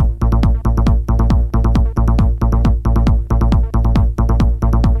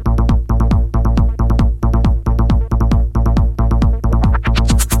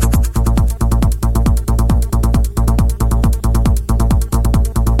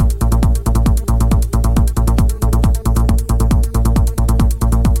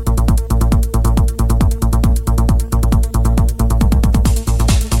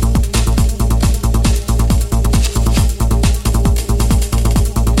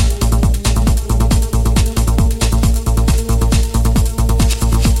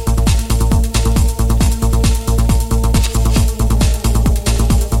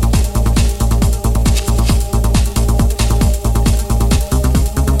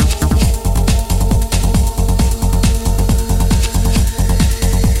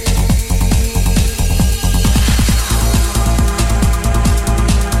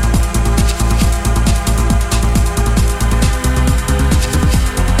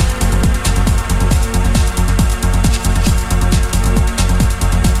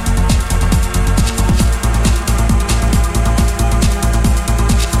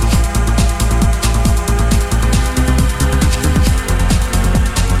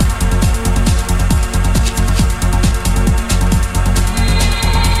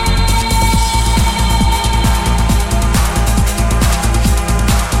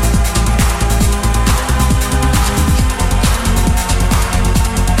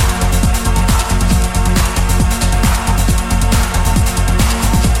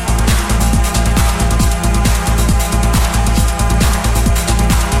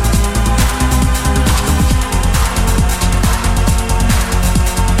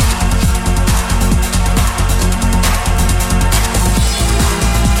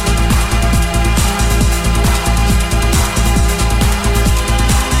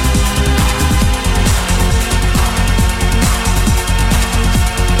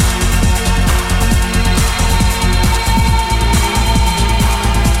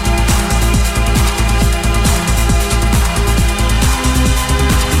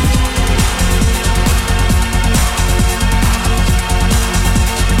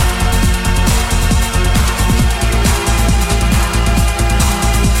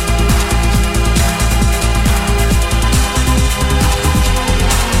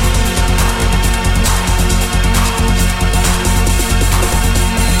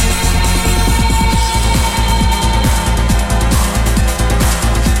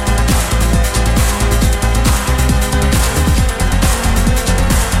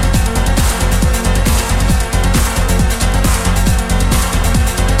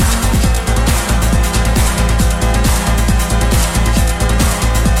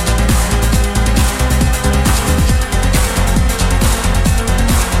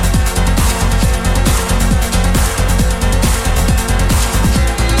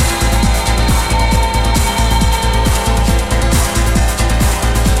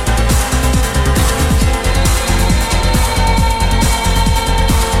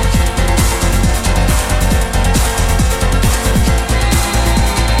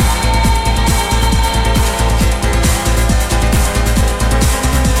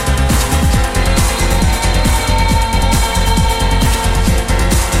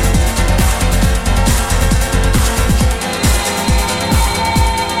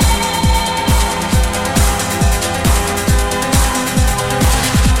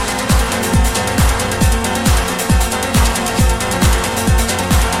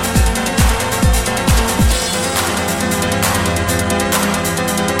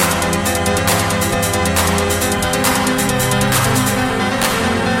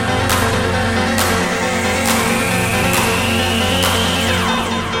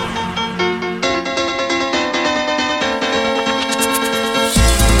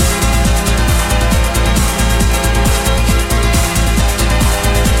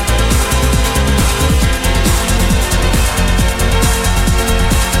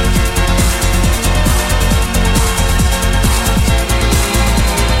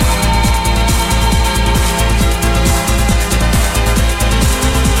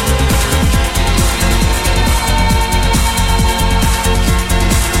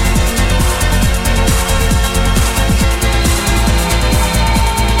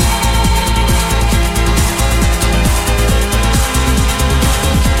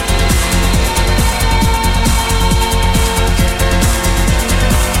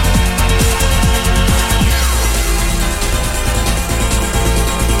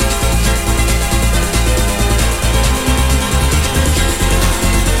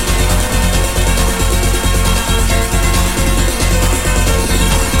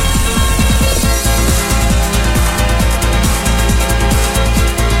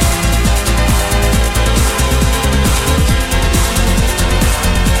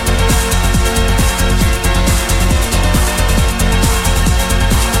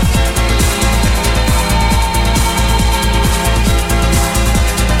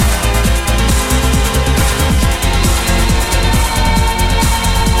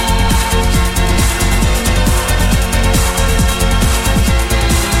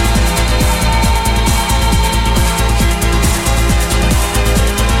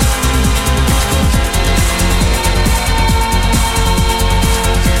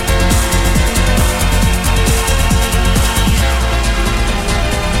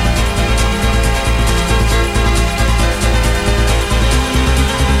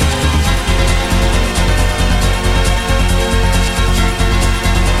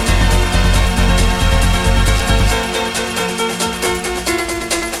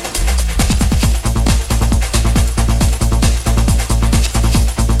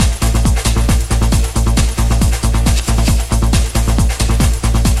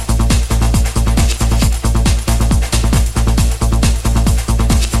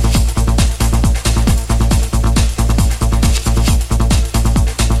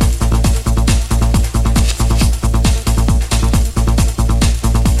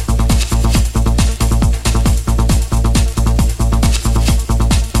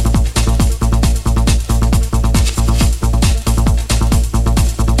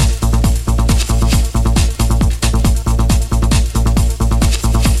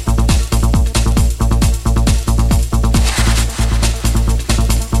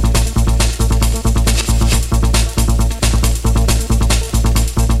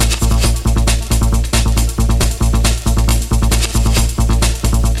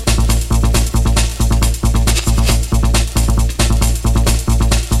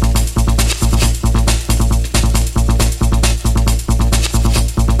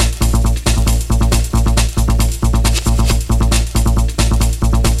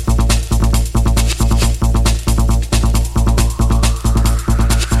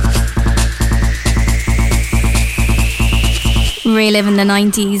 reliving the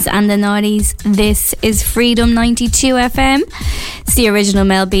 90s and the 90s. This is Freedom 92 FM. It's the original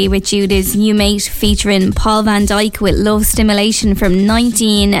Mel B with You This You Mate, featuring Paul Van Dyke with Love Stimulation from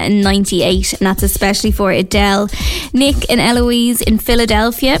 1998, and that's especially for Adele, Nick and Eloise in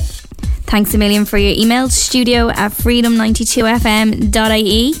Philadelphia. Thanks a million for your email,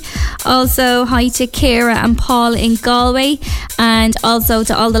 studio@freedom92fm.ie. Also, hi to Ciara and Paul in Galway, and also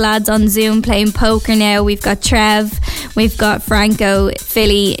to all the lads on Zoom playing poker now. We've got Trev, we've got Franco,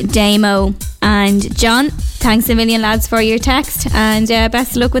 Philly, Damo and John. Thanks a million, lads, for your text, and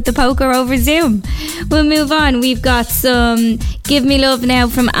best of luck with the poker over Zoom. We'll move on. We've got some Give Me Love now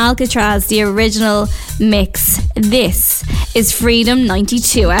from Alcatraz, the original mix. This is Freedom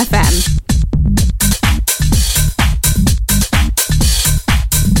 92 FM.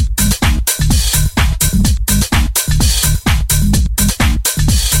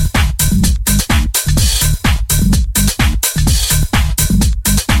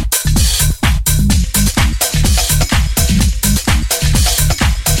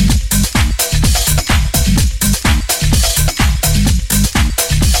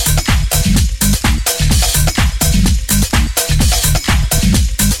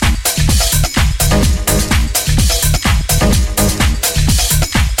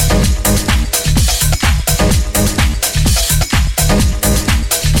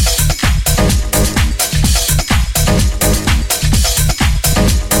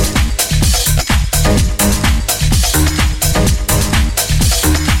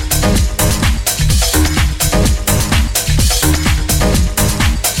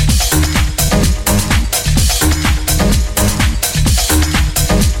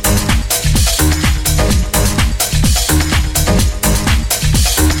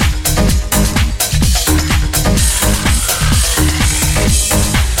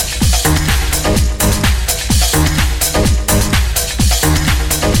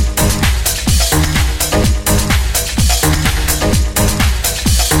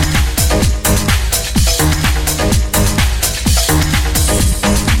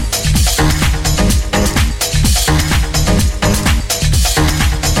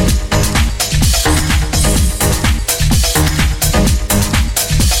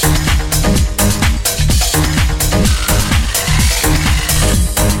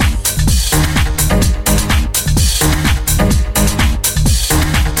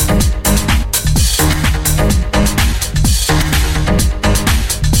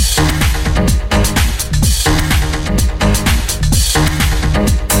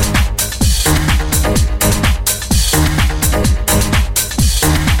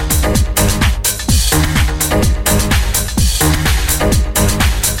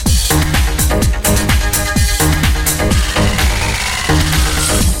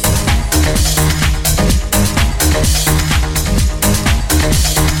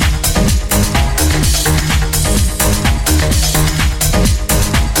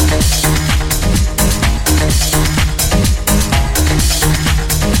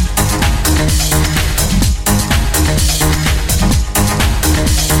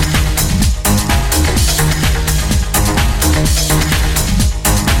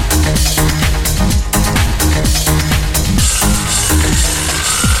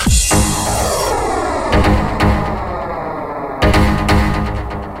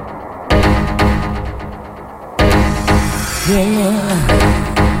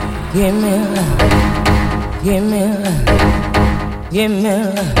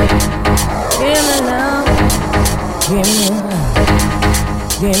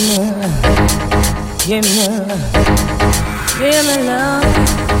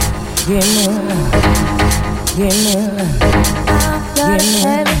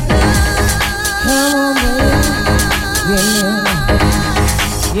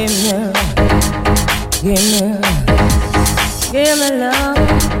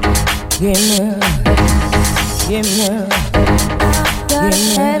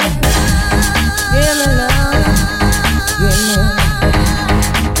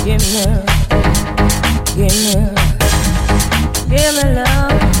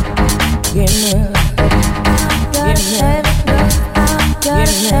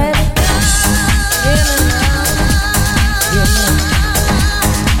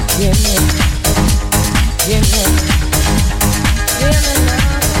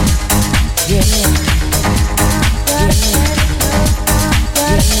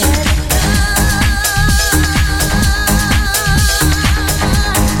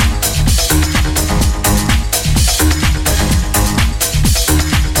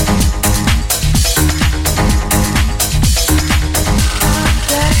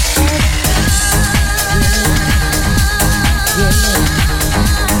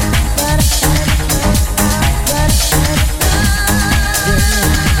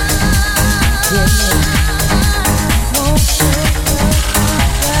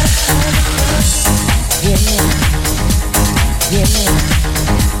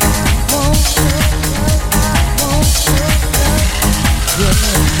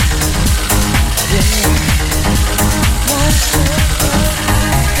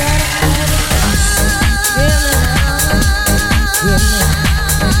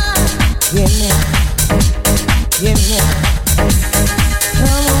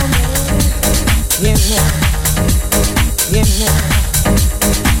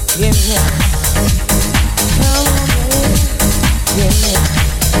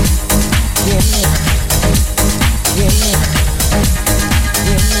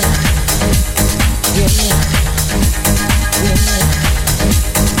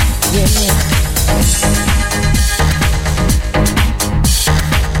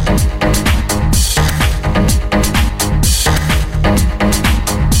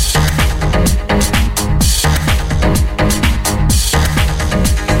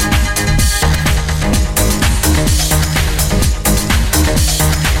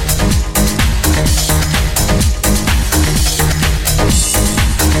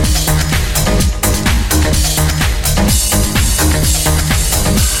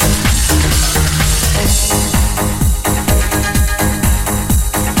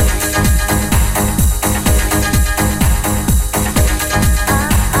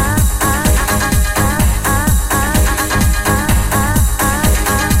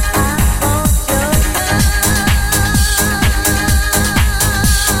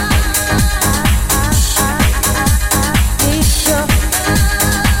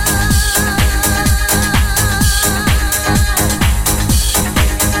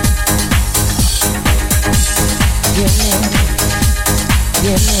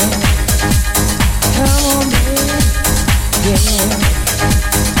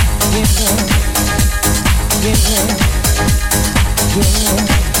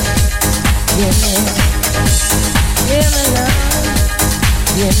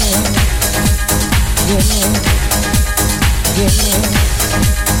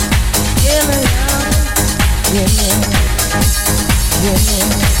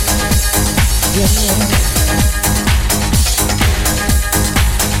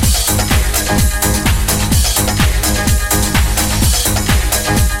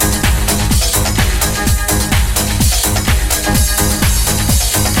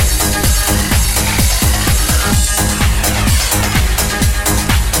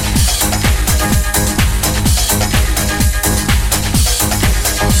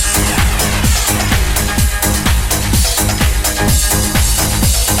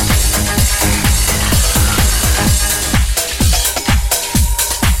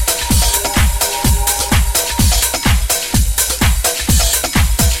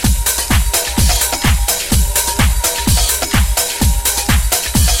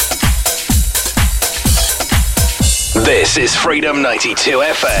 This is Freedom 92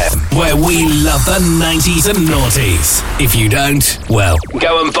 FM, where we love the 90s and noughties. If you don't, well,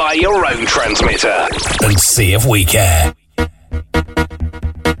 go and buy your own transmitter and see if we care.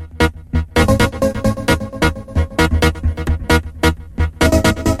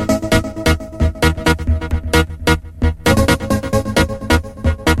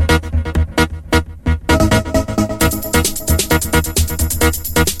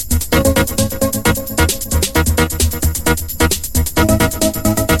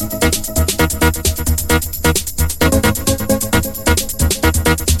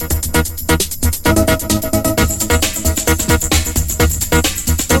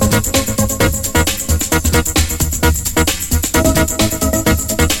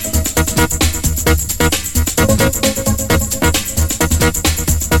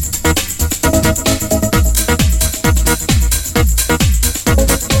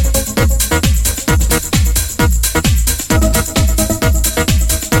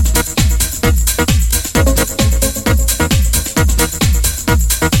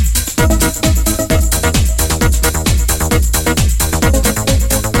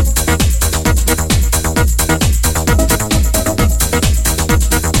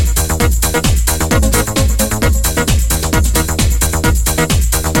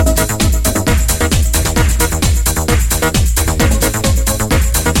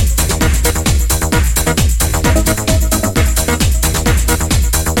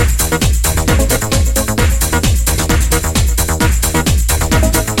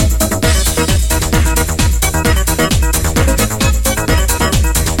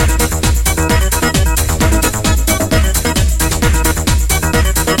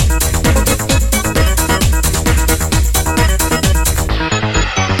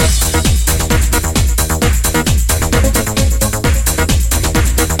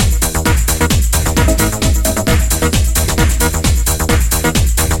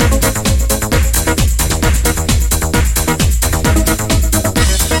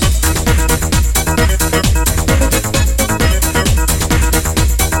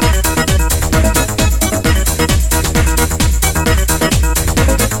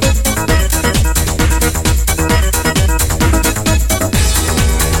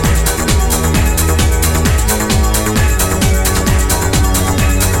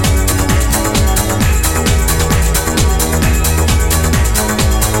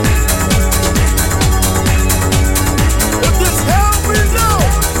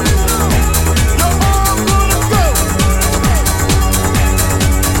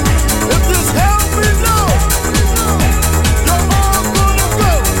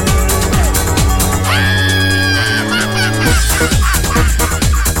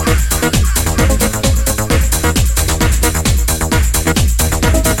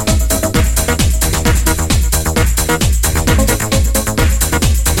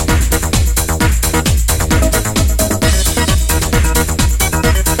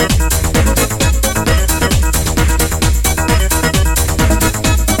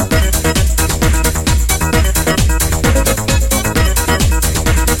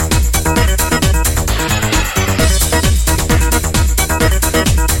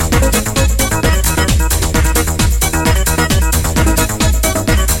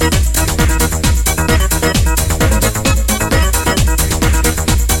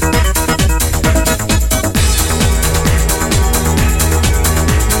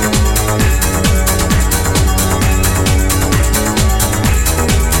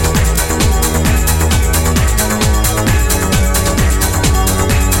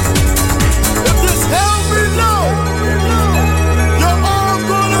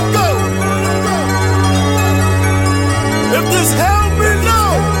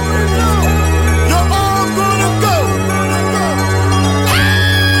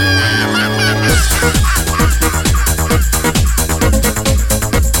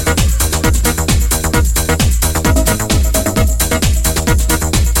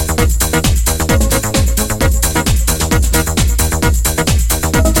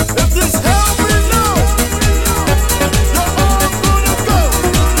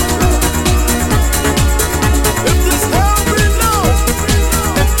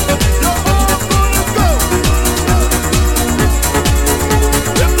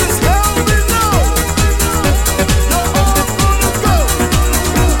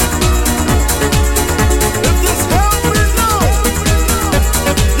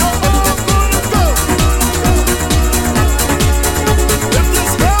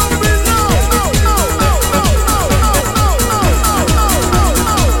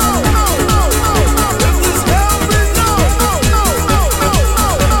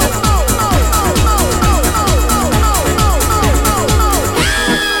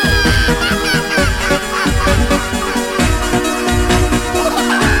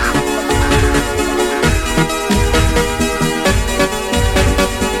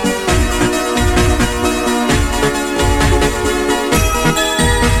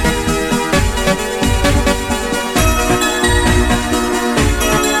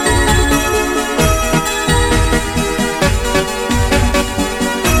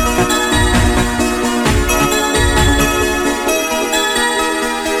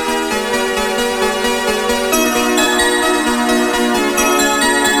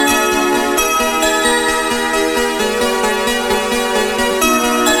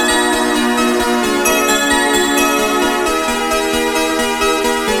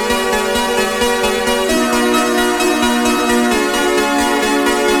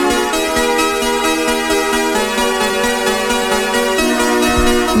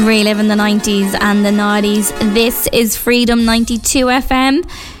 reliving the 90s and the noughties. This is Freedom 92 FM.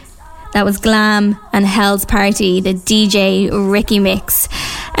 That was Glam and Hell's Party, the DJ Ricky mix.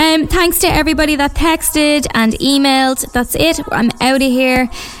 Thanks to everybody that texted and emailed. That's it. I'm out of here.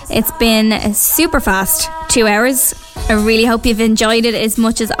 It's been a super fast 2 hours. I really hope you've enjoyed it as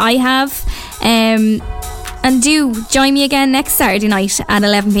much as I have. And do join me again next Saturday night at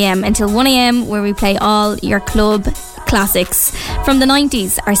 11 p.m. until 1 a.m. where we play all your club classics from the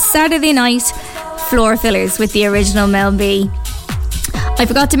 90s. Our Saturday night floor fillers with the original Mel B. I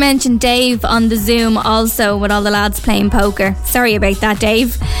forgot to mention Dave on the Zoom also with all the lads playing poker. Sorry about that,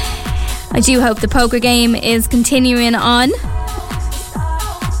 Dave. I do hope the poker game is continuing on.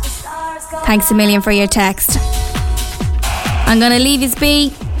 Thanks a million for your text. I'm going to leave you be.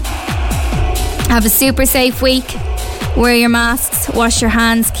 Have a super safe week. Wear your masks, wash your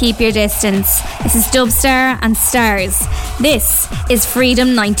hands, keep your distance. This is Dubstar and Stars. This is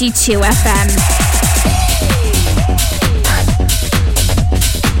Freedom 92 FM.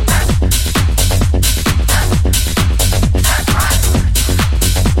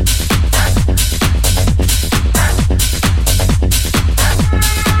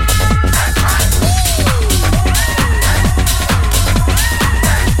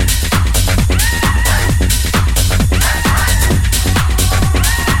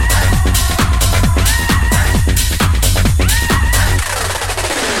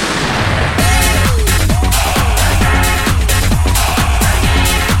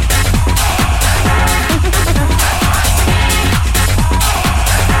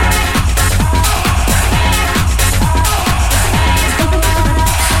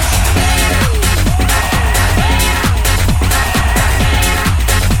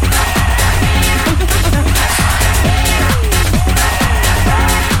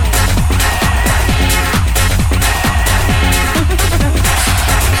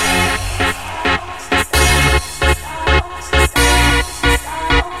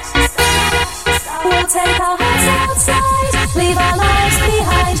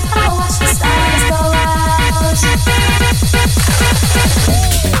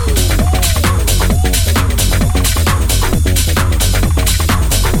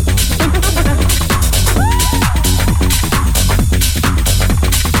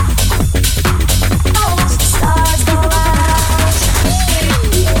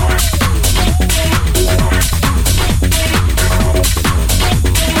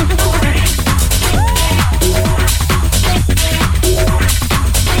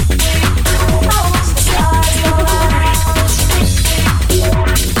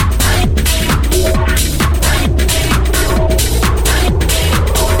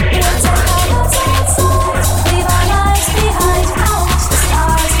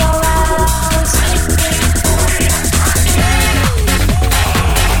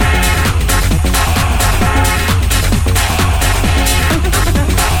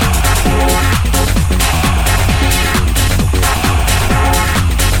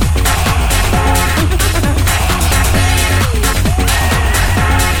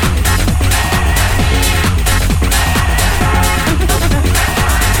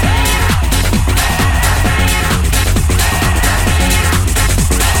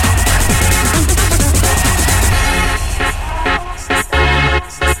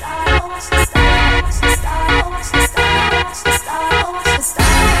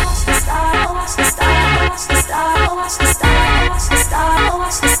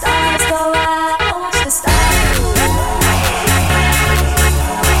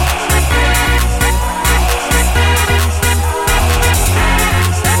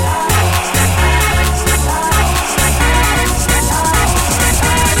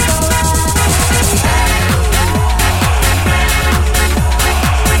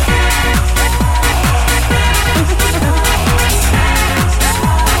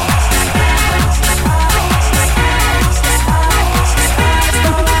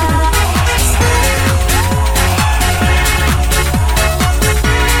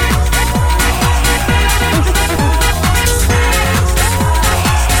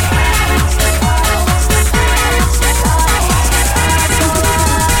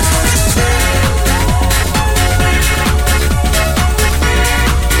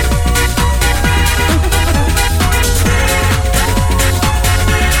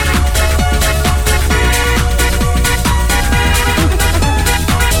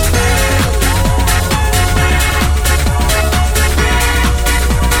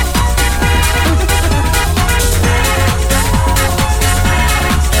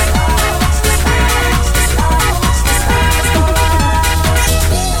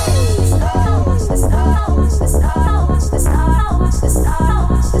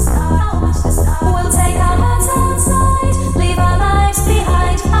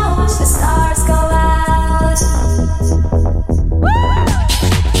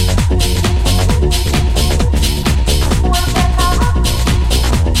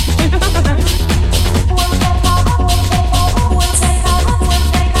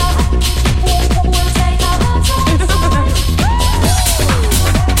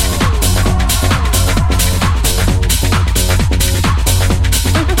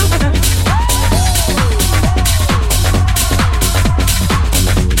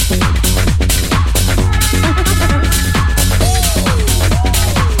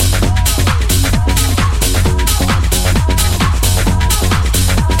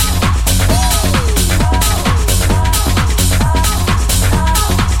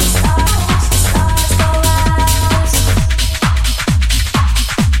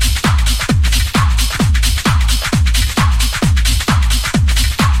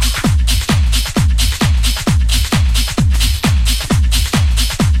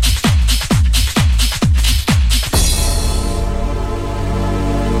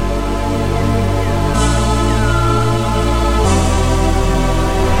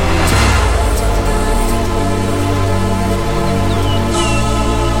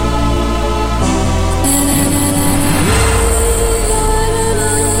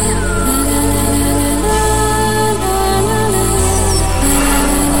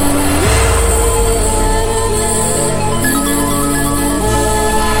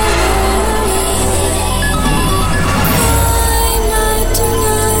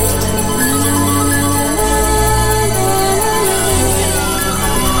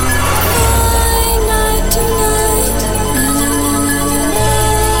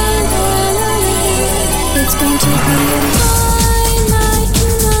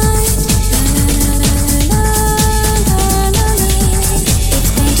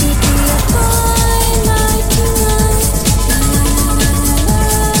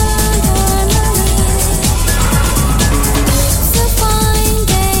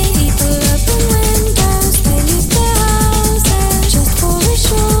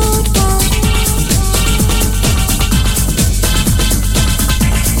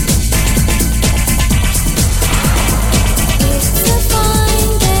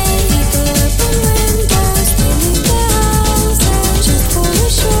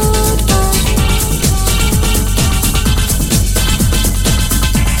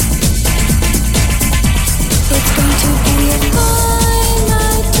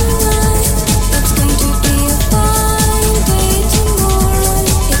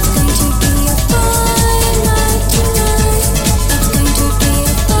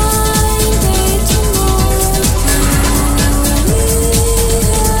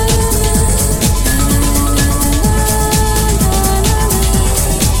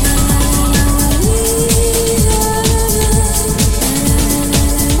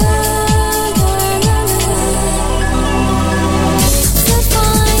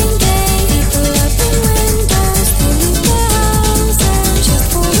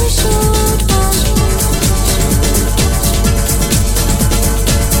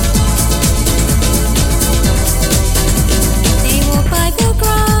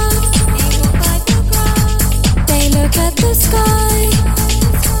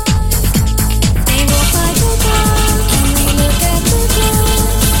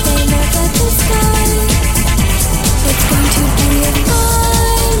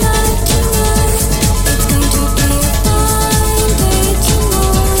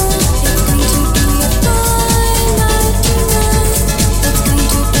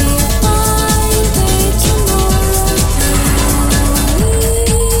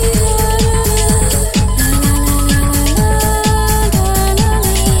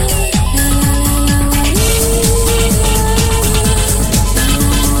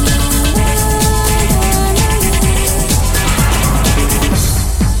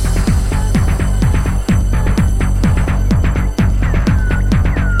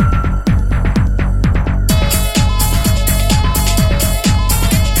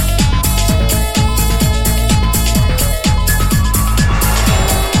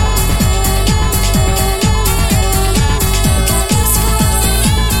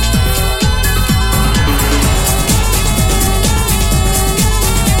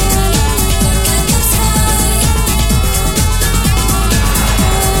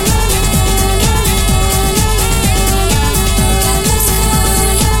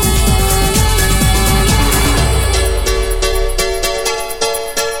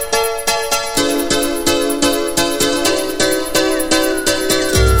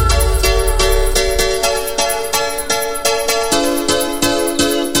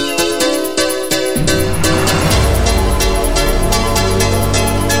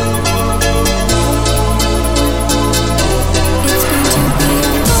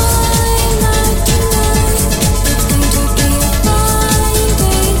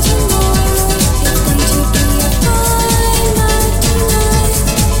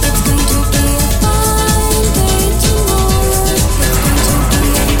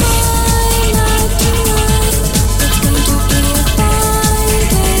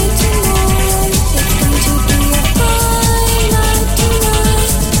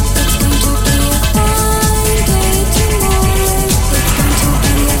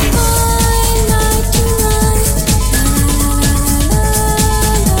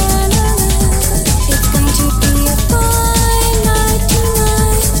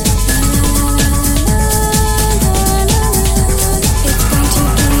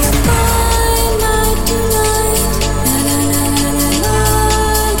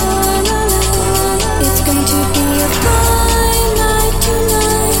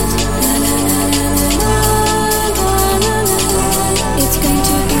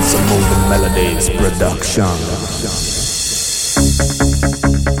 Melodies production.